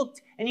looked and you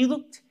looked and you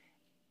looked,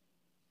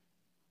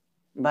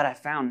 but I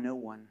found no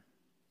one.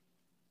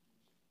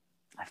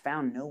 I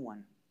found no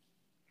one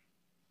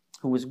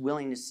who was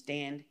willing to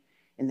stand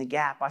in the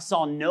gap. I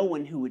saw no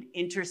one who would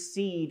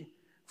intercede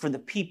for the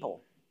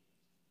people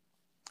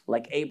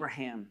like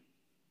Abraham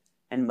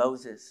and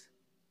Moses.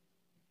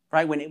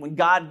 Right? When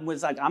God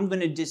was like, I'm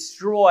going to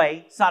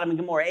destroy Sodom and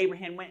Gomorrah,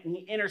 Abraham went and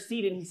he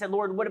interceded and he said,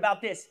 Lord, what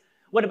about this?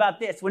 What about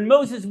this? When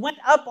Moses went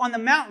up on the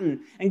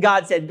mountain and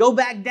God said, go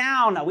back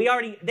down. They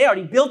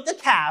already built the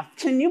calf.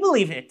 Can you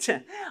believe it?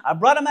 I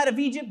brought them out of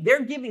Egypt.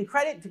 They're giving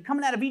credit to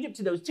coming out of Egypt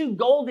to those 2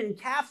 golden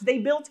calves they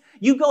built.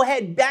 You go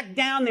ahead back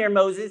down there,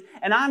 Moses,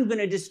 and I'm going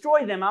to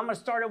destroy them. I'm going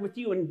to start over with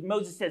you. And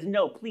Moses says,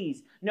 no,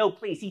 please. No,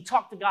 please. He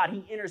talked to God.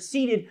 He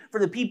interceded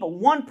for the people.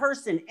 One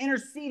person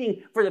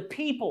interceding for the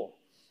people.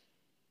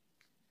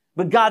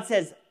 But God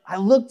says, I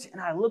looked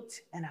and I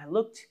looked and I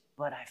looked,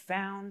 but I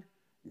found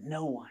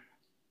no one.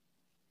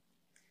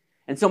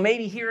 And so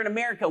maybe here in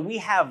America, we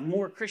have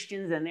more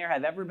Christians than there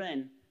have ever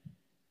been.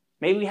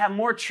 Maybe we have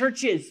more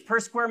churches per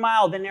square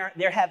mile than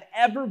there have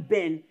ever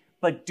been.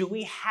 But do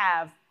we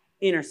have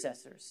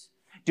intercessors?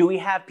 Do we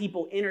have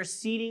people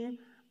interceding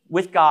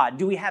with God?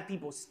 Do we have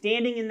people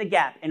standing in the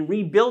gap and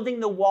rebuilding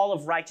the wall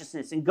of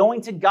righteousness and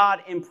going to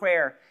God in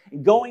prayer?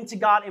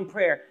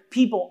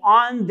 People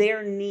on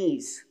their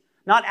knees.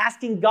 Not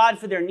asking God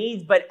for their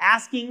needs, but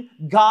asking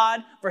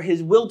God for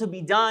his will to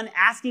be done,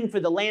 asking for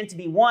the land to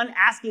be won,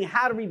 asking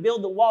how to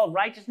rebuild the wall of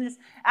righteousness,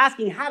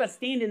 asking how to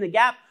stand in the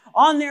gap,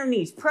 on their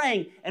knees,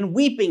 praying and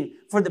weeping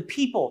for the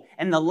people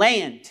and the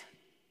land.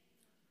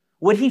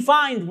 Would he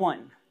find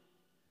one?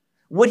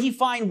 Would he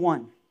find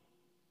one?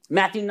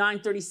 Matthew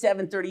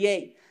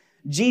 9:37-38.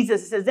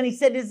 Jesus says, then he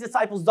said to his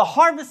disciples, the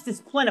harvest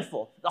is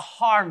plentiful. The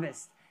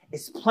harvest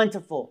is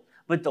plentiful,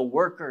 but the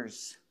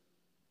workers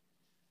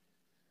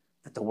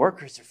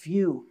are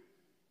few.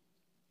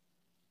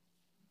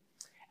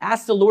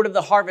 Ask the Lord of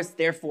the harvest,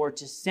 therefore,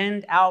 to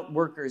send out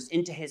workers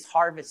into his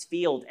harvest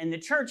field. And the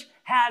church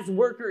has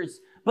workers,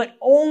 but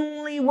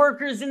only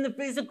workers in the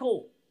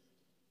physical.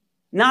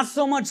 Not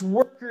so much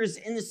workers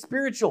in the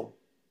spiritual.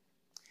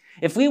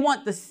 If we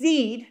want the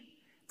seed,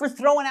 if we're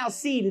throwing out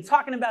seed and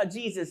talking about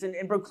Jesus and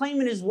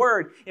proclaiming his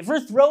word, if we're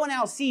throwing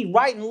out seed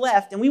right and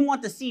left and we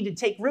want the seed to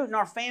take root in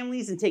our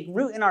families and take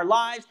root in our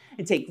lives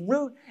and take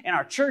root in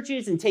our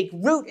churches and take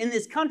root in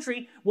this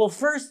country, well,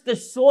 first the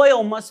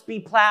soil must be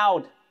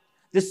plowed.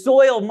 The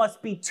soil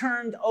must be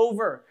turned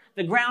over.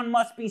 The ground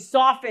must be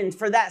softened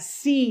for that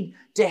seed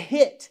to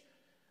hit.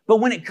 But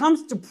when it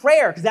comes to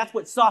prayer, because that's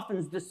what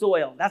softens the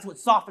soil. That's what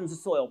softens the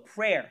soil,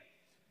 prayer.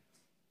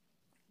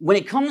 When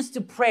it comes to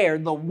prayer,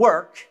 the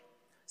work,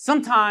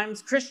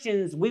 sometimes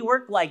Christians, we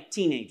work like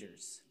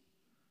teenagers.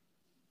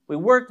 We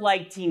work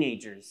like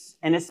teenagers,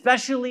 and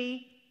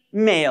especially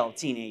male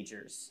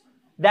teenagers.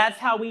 That's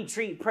how we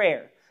treat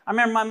prayer. I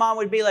remember my mom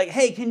would be like,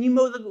 hey, can you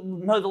mow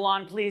the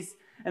lawn, please?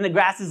 And the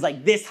grass is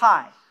like this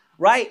high,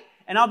 right?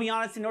 And I'll be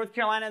honest, in North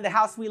Carolina, the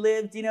house we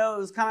lived, it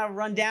was kind of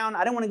run down.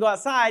 I didn't want to go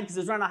outside because it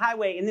was on a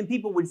highway, and then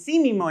people would see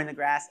me mowing the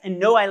grass and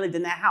know I lived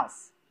in that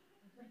house.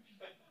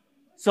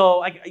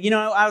 So,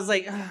 I was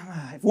like,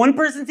 if one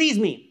person sees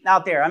me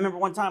out there. I remember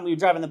one time we were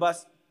driving the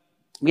bus.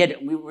 We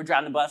were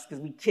driving the bus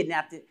because we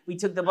kidnapped it. We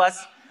took the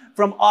bus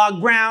from Og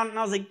Brown, and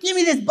I was like, give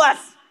me this bus.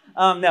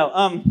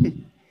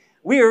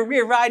 We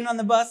were riding on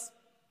the bus,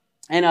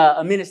 and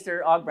a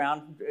minister, Og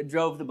Brown,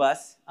 drove the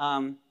bus.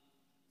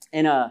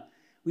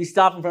 We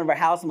stopped in front of our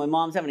house, and my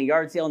mom's having a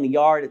yard sale in the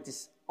yard at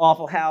this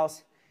awful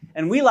house.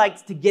 And we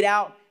liked to get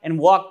out and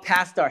walk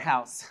past our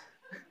house.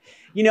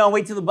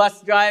 Wait till the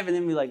bus drive, and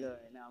then we're like, all right,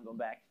 now I'll go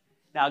back.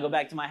 Now I'll go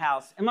back to my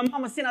house. And my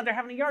mom was sitting out there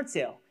having a yard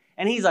sale.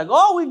 And he's like,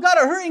 oh, we've got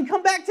to hurry and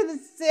come back to the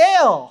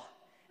sale.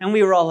 And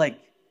we were all like,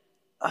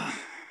 ugh.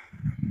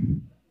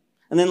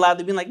 And then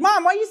loudly being like,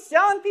 Mom, why are you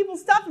selling people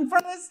stuff in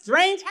front of this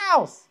strange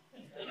house?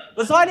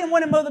 But so I didn't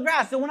want to mow the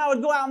grass. So when I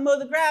would go out and mow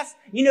the grass,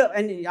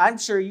 and I'm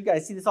sure you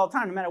guys see this all the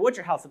time, no matter what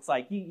your house looks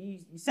like. You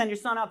send your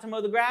son out to mow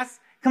the grass,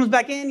 comes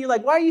back in, you're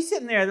like, why are you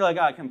sitting there? They're like,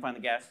 oh, I couldn't find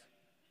the gas.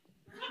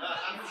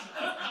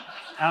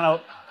 I don't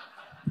know.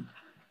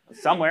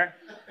 Somewhere.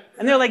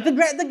 And they're like, the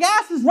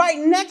gas is right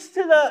next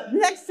to the in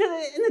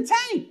the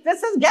tank. That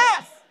says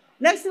gas.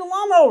 Next to the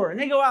lawnmower. And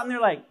they go out and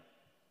they're like,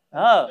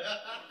 oh,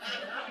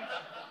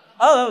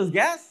 that was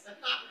gas?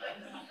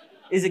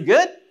 Is it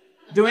good?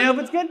 Do we know if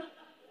it's good?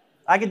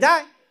 I could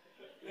die.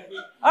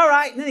 All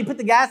right. And then you put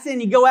the gas in,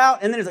 you go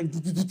out, and then it's like,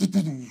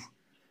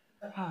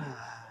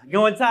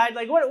 go inside.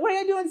 Like, what are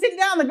you doing sitting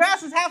down? The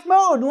grass is half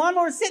mowed. The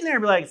lawnmower's sitting there.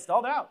 Be like,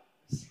 stalled out.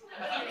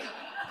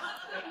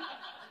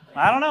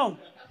 I don't know.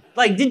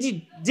 Like, did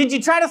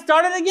you try to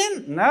start it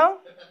again? No.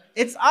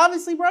 It's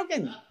obviously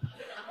broken.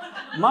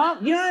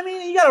 Mom, you know what I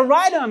mean? You got to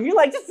ride them. You're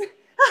like,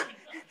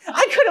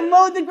 I could have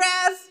mowed the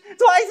grass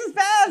twice as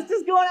fast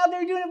just going out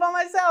there doing it by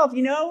myself,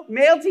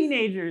 Male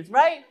teenagers,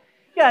 right?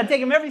 You got to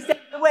take them every step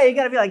of the way. You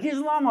got to be like, here's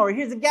the lawnmower,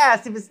 here's the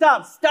gas. If it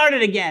stops, start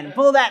it again.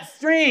 Pull that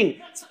string.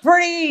 It's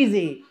pretty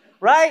easy,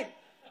 right?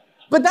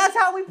 But that's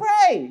how we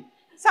pray.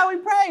 That's how we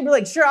pray. We're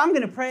like, sure, I'm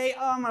going to pray.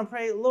 Oh, I'm going to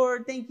pray.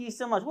 Lord, thank you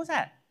so much. What's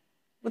that?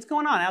 What's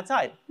going on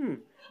outside? I'm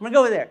going to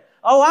go over there.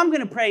 Oh, I'm going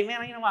to pray.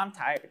 Man, you know what? I'm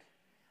tired.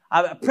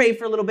 I pray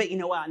for a little bit. You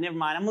know what? Never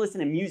mind. I'm going to listen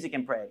to music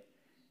and pray.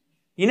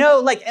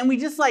 And we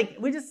just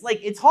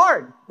it's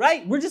hard,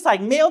 right? We're just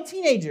like male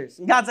teenagers.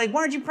 And God's like,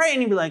 why don't you pray?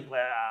 And you'd be like,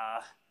 well,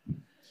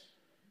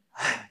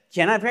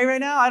 can I pray right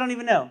now? I don't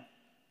even know,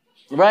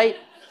 right?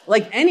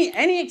 Like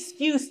any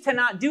excuse to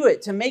not do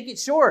it, to make it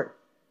short,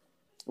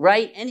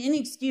 right? And any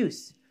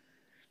excuse.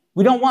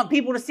 We don't want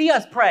people to see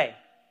us pray.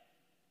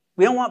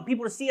 We don't want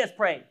people to see us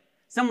pray.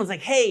 Someone's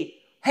like, hey,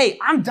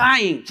 I'm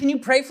dying. Can you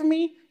pray for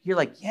me? You're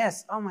like,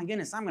 yes. Oh my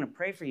goodness, I'm going to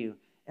pray for you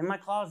in my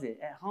closet,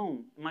 at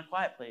home, in my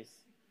quiet place,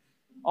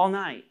 all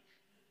night.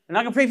 I'm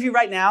not going to pray for you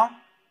right now.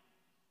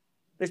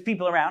 There's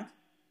people around.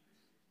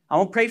 I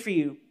won't pray for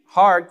you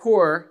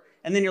hardcore.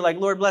 And then you're like,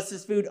 Lord, bless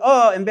this food.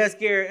 Oh, and bless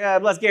Gary.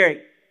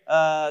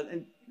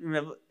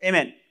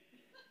 Amen.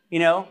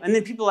 And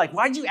then people are like,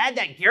 why'd you add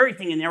that Gary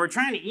thing in there? We're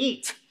trying to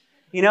eat.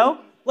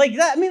 Like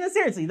that. I mean,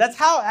 seriously, that's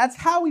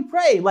how we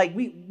pray. Like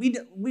we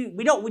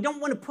don't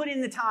want to put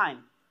in the time.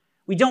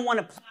 We don't want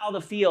to plow the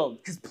field,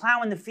 because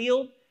plowing the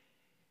field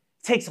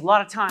takes a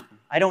lot of time.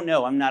 I don't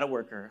know. I'm not a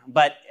worker,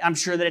 but I'm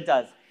sure that it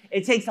does.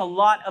 It takes a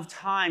lot of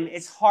time.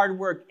 It's hard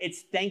work.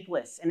 It's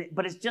thankless,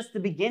 but it's just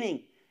the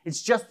beginning.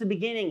 It's just the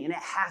beginning, and it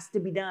has to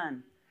be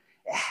done.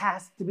 It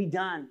has to be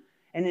done.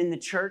 And in the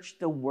church,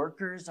 the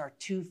workers are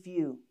too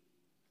few.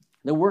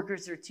 The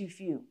workers are too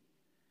few.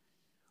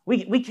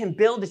 We can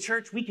build a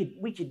church. We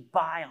could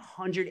buy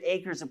 100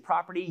 acres of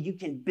property. You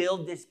can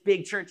build this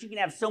big church. You can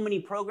have so many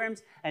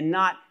programs and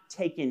not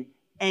taking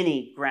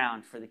any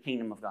ground for the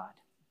kingdom of God.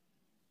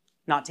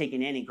 Not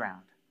taking any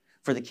ground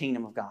for the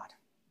kingdom of God.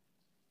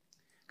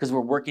 Because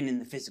we're working in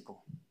the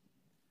physical.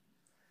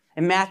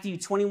 In Matthew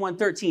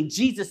 21:13,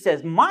 Jesus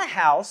says, my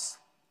house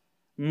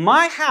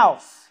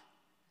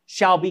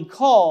shall be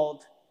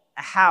called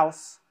a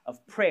house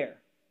of prayer.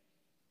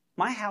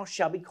 My house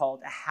shall be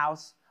called a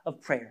house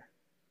of prayer.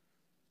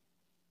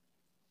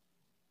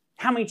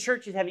 How many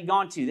churches have you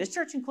gone to? This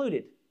church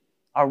included.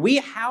 Are we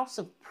a house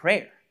of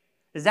prayer?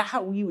 Is that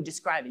how you would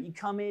describe it? You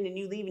come in and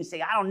you leave and you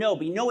say, I don't know,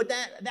 but you know what?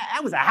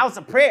 That was a house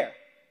of prayer.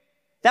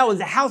 That was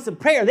a house of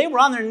prayer. They were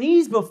on their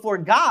knees before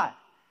God.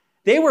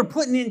 They were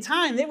putting in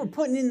time. They were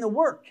putting in the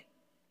work.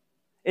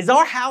 Is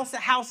our house a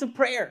house of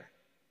prayer?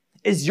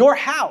 Is your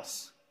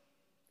house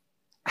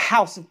a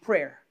house of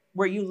prayer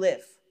where you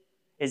live?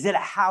 Is it a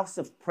house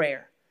of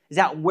prayer? Is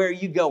that where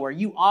you go? Are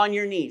you on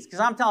your knees?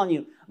 Because I'm telling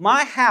you,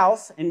 my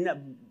house,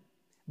 and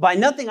by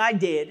nothing I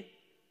did,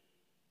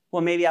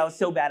 well, maybe I was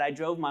so bad I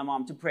drove my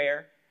mom to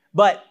prayer,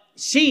 but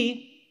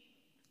she,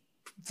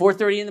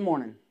 4:30 in the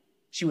morning,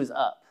 she was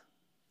up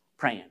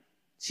praying.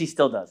 She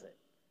still does it.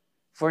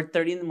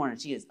 4:30 in the morning,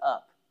 she is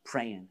up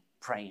praying.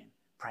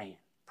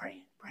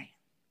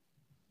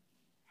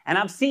 And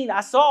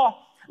I saw,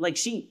 like,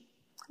 she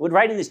would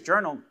write in this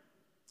journal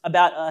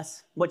about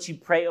us, what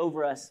she'd pray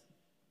over us.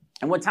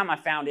 And one time I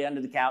found it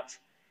under the couch,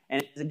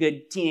 and as a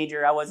good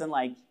teenager, I wasn't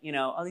like,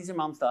 oh, these are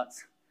mom's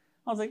thoughts.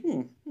 I was like,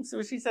 let's see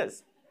what she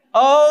says.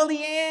 Oh,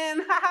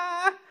 Leanne,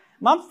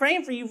 Mom's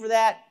praying for you for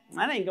that.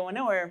 That ain't going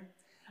nowhere.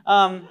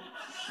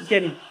 Just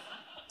kidding.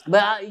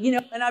 But,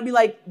 and I'd be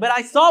like, but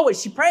I saw what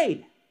she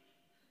prayed.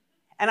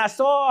 And I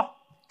saw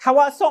how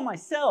I saw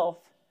myself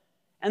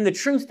and the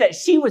truth that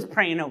she was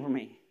praying over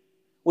me,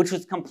 which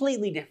was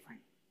completely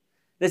different.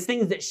 The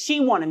things that she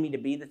wanted me to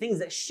be, the things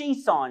that she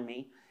saw in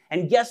me.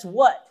 And guess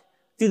what?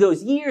 Through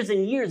those years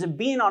and years of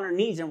being on her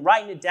knees and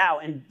writing it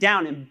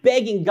down and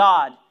begging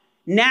God,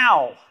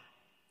 now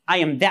I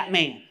am that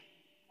man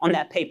on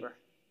that paper.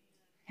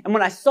 And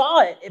when I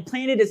saw it, it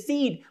planted a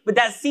seed, but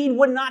that seed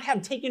would not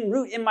have taken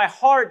root in my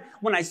heart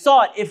when I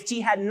saw it if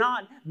she had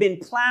not been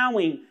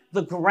plowing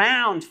the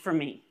ground for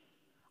me.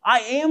 I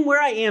am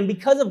where I am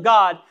because of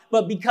God,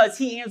 but because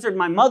he answered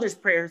my mother's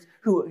prayers,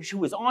 who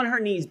was on her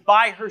knees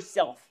by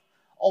herself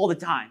all the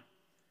time.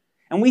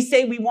 And we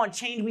say we want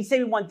change, we say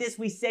we want this,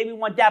 we say we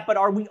want that, but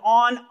are we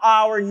on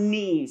our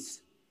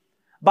knees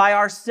by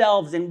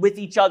ourselves and with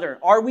each other?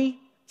 Are we?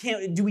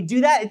 Do we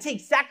do that? It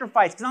takes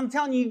sacrifice. Because I'm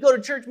telling you, you go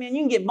to church, man,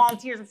 you can get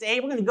volunteers and say, hey,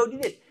 we're going to go do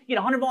this. You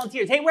get 100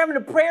 volunteers. Hey, we're having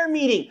a prayer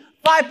meeting.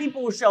 5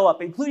 people will show up,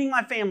 including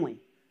my family.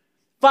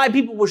 5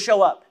 people will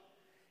show up.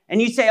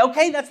 And you say,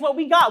 okay, that's what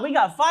we got. We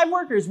got 5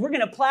 workers. We're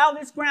going to plow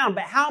this ground.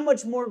 But how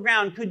much more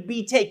ground could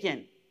be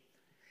taken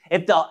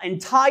if the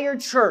entire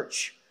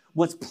church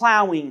was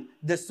plowing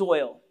the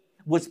soil,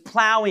 was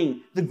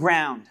plowing the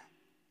ground?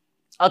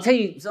 I'll tell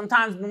you,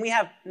 sometimes when we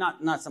have,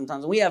 not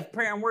sometimes, when we have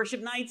prayer and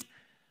worship nights,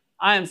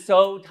 I am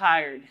so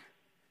tired.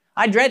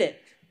 I dread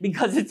it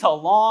because it's a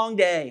long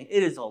day.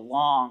 It is a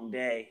long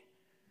day.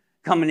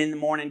 Coming in the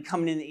morning,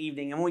 coming in the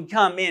evening. And when we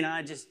come in,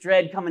 I just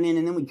dread coming in.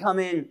 And then we come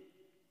in.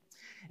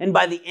 And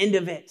by the end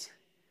of it,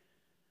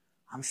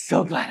 I'm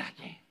so glad I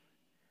came.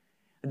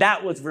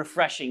 That was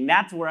refreshing.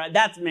 That's where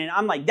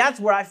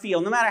I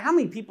feel. No matter how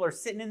many people are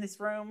sitting in this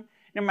room,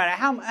 no matter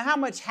how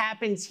much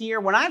happens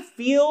here, when I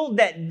feel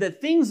that the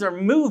things are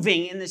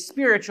moving in the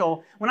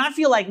spiritual, when I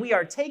feel like we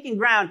are taking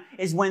ground,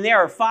 is when there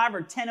are 5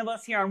 or 10 of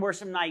us here on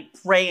worship night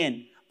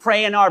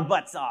praying our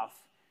butts off.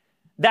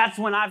 That's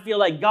when I feel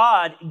like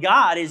God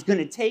is going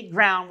to take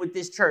ground with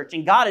this church,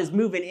 and God is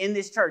moving in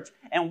this church,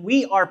 and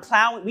we are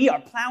plowing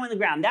the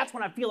ground. That's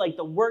when I feel like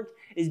the work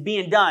is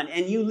being done,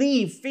 and you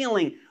leave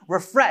feeling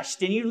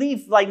refreshed, and you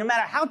leave like no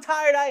matter how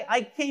tired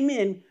I came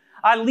in,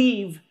 I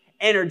leave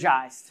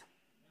energized.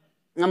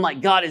 And I'm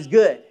like, God is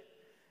good.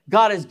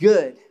 God is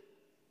good.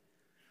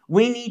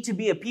 We need to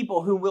be a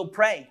people who will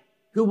pray,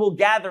 who will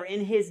gather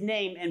in his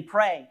name and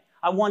pray.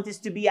 I want this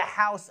to be a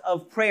house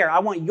of prayer. I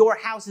want your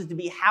houses to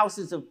be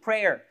houses of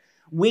prayer.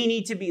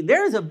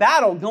 There's a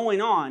battle going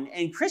on,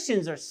 and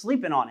Christians are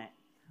sleeping on it.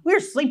 We're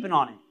sleeping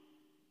on it.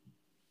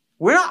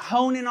 We're not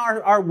honing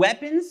our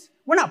weapons.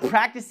 We're not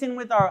practicing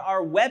with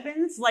our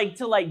weapons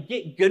to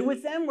get good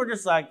with them. We're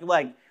just like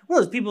we're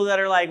those people that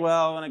are like,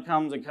 well, when it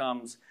comes, it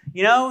comes.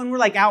 And we're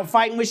like out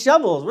fighting with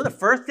shovels. We're the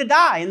first to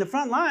die in the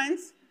front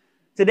lines.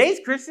 Today's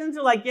Christians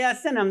are like, yeah,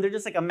 send them. They're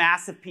just like a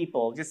mass of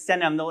people. Just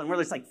send them, and we're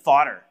just like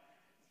fodder.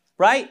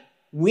 Right?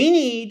 We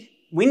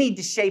need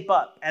to shape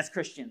up as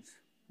Christians.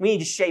 We need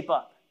to shape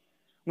up.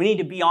 We need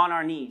to be on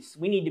our knees.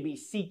 We need to be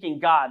seeking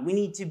God. We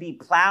need to be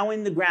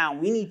plowing the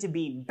ground. We need to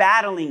be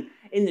battling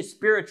in the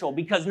spiritual,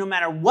 because no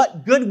matter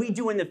what good we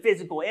do in the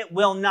physical, it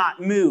will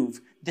not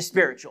move the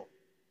spiritual.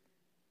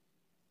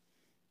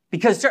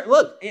 Because,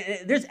 look,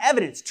 there's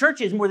evidence.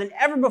 Churches, more than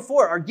ever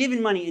before, are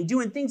giving money and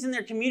doing things in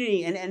their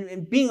community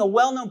and being a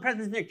well-known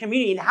presence in their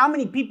community. And how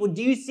many people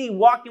do you see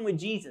walking with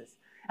Jesus?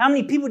 How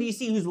many people do you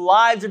see whose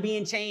lives are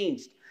being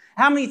changed?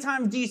 How many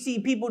times do you see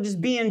people just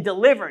being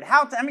delivered?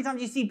 How many times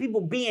do you see people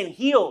being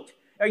healed?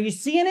 Are you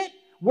seeing it?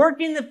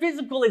 Work in the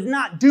physical is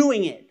not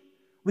doing it.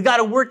 We got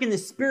to work in the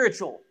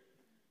spiritual.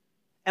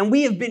 And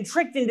we have been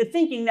tricked into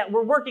thinking that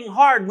we're working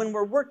hard when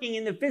we're working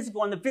in the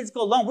physical and the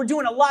physical alone. We're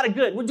doing a lot of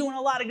good. We're doing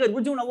a lot of good.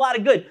 We're doing a lot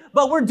of good.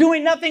 But we're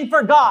doing nothing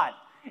for God.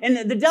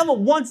 And the devil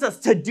wants us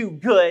to do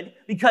good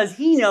because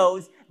he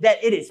knows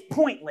that it is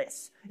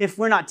pointless if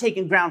we're not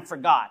taking ground for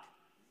God.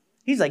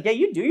 He's like, yeah,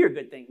 you do your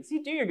good things.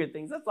 You do your good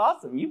things. That's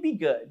awesome. You be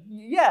good.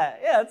 Yeah,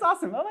 that's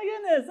awesome. Oh my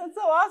goodness, that's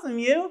so awesome,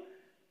 you.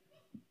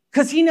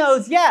 Because he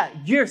knows, yeah,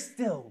 you're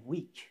still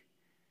weak.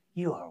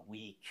 You are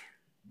weak.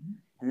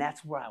 And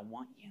that's where I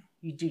want you.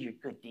 You do your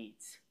good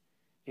deeds.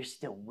 You're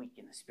still weak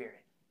in the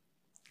spirit.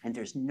 And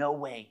there's no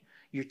way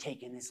you're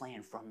taking this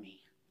land from me.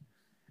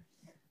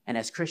 And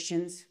as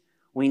Christians,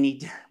 we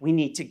need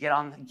to get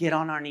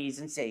on our knees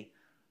and say,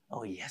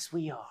 oh, yes,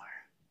 we are.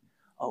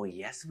 Oh,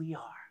 yes, we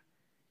are.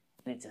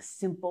 And it's a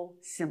simple,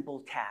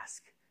 simple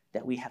task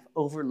that we have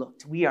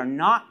overlooked. We are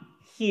not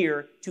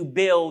here to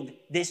build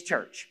this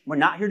church. We're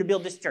not here to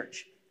build this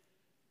church.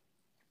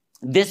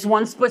 This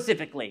one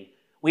specifically.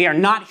 We are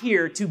not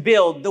here to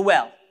build the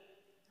well.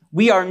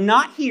 We are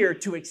not here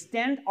to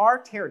extend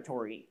our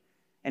territory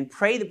and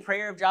pray the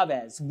prayer of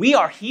Jabez. We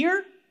are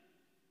here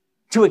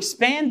to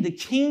expand the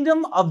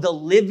kingdom of the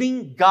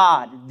living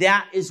God.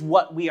 That is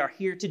what we are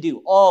here to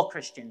do. All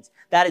Christians,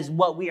 that is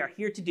what we are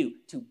here to do,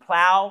 to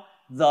plow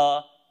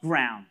the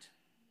ground.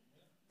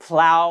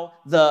 Plow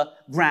the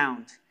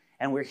ground.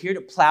 And we're here to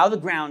plow the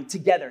ground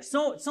together.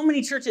 So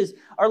many churches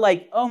are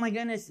like, oh my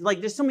goodness, like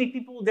there's so many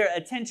people that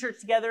attend church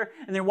together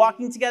and they're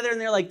walking together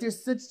and they're like,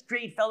 there's such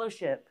great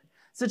fellowship.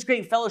 Such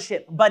great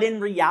fellowship. But in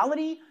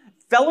reality,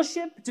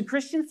 fellowship to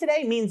Christians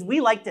today means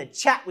we like to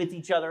chat with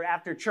each other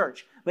after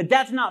church. But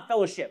that's not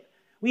fellowship.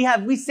 We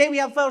say we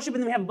have fellowship,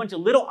 and then we have a bunch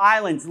of little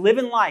islands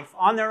living life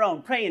on their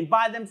own, praying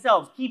by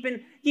themselves,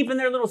 keeping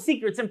their little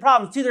secrets and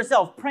problems to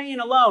themselves, praying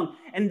alone.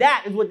 And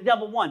that is what the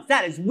devil wants.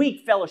 That is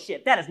weak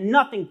fellowship. That is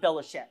nothing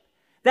fellowship.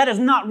 That is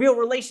not real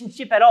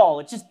relationship at all.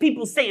 It's just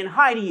people saying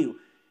hi to you.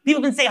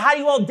 People can say hi to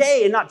you all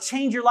day and not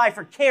change your life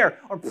or care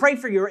or pray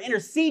for you or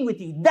intercede with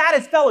you. That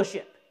is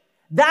fellowship.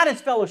 That is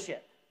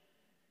fellowship.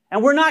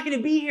 And we're not going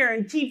to be here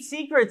and keep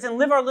secrets and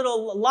live our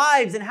little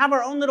lives and have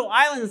our own little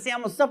island and say,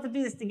 I'm going to suffer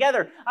through this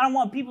together. I don't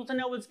want people to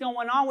know what's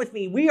going on with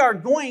me. We are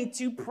going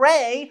to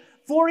pray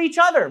for each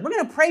other. We're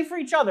going to pray for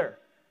each other.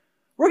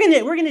 We're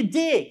going to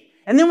dig.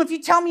 And then if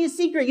you tell me a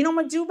secret, you know what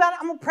I'm going to do about it?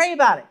 I'm going to pray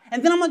about it.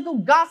 And then I'm going to go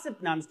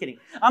gossip. No, I'm just kidding.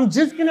 I'm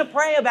just going to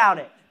pray about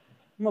it.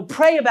 I'm going to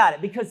pray about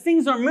it because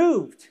things are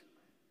moved.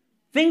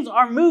 Things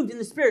are moved in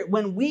the Spirit.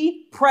 When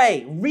we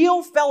pray,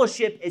 real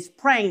fellowship is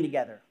praying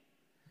together.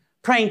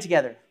 Praying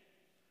together.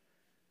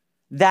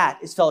 That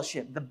is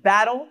fellowship. The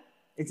battle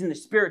is in the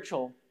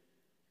spiritual.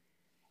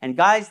 And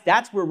guys,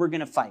 that's where we're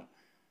going to fight.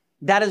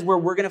 That is where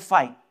we're going to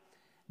fight.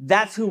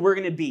 That's who we're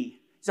going to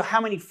be. So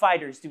how many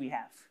fighters do we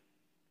have?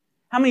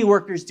 How many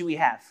workers do we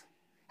have?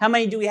 How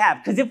many do we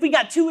have? Because if we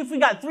got 2, if we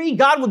got 3,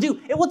 God will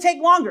do. It will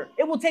take longer.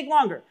 It will take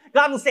longer.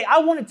 God will say, I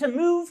wanted to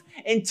move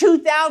in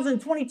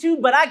 2022,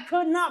 but I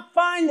could not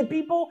find the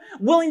people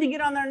willing to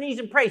get on their knees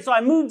and pray. So I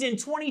moved in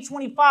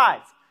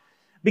 2025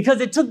 because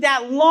it took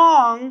that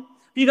long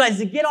for you guys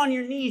to get on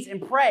your knees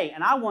and pray.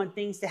 And I want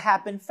things to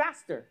happen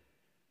faster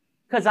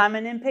because I'm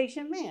an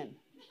impatient man.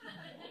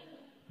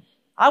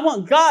 I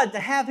want God to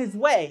have his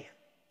way.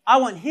 I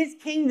want his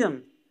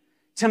kingdom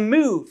to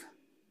move.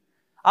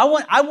 I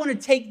want to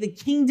take the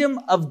kingdom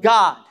of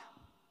God,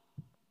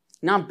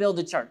 not build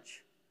a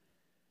church.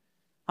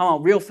 I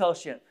want real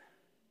fellowship.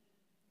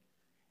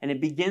 And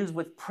it begins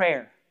with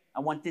prayer.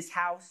 I want this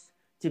house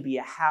to be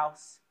a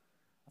house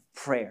of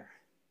prayer.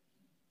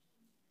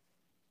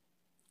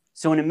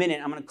 So in a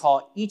minute, I'm going to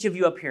call each of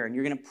you up here, and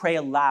you're going to pray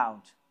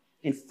aloud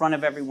in front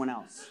of everyone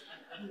else.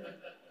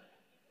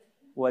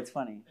 What's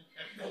funny?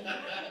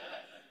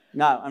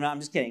 No, I'm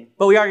just kidding.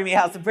 But we are going to be a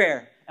house of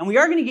prayer. And we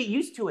are going to get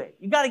used to it.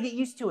 You got to get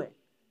used to it.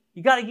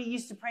 You got to get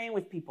used to praying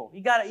with people.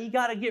 You got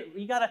to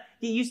get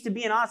used to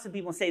being honest with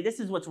people and say, this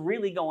is what's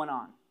really going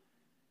on.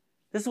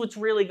 This is what's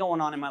really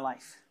going on in my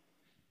life.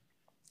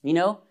 You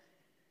know?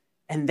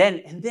 And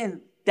then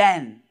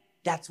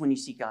that's when you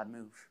see God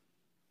move.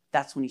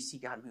 That's when you see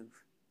God move.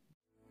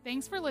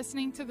 Thanks for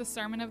listening to the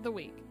Sermon of the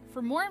Week.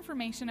 For more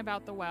information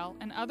about The Well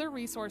and other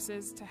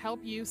resources to help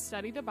you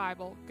study the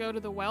Bible, go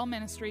to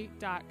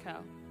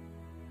thewellministry.co.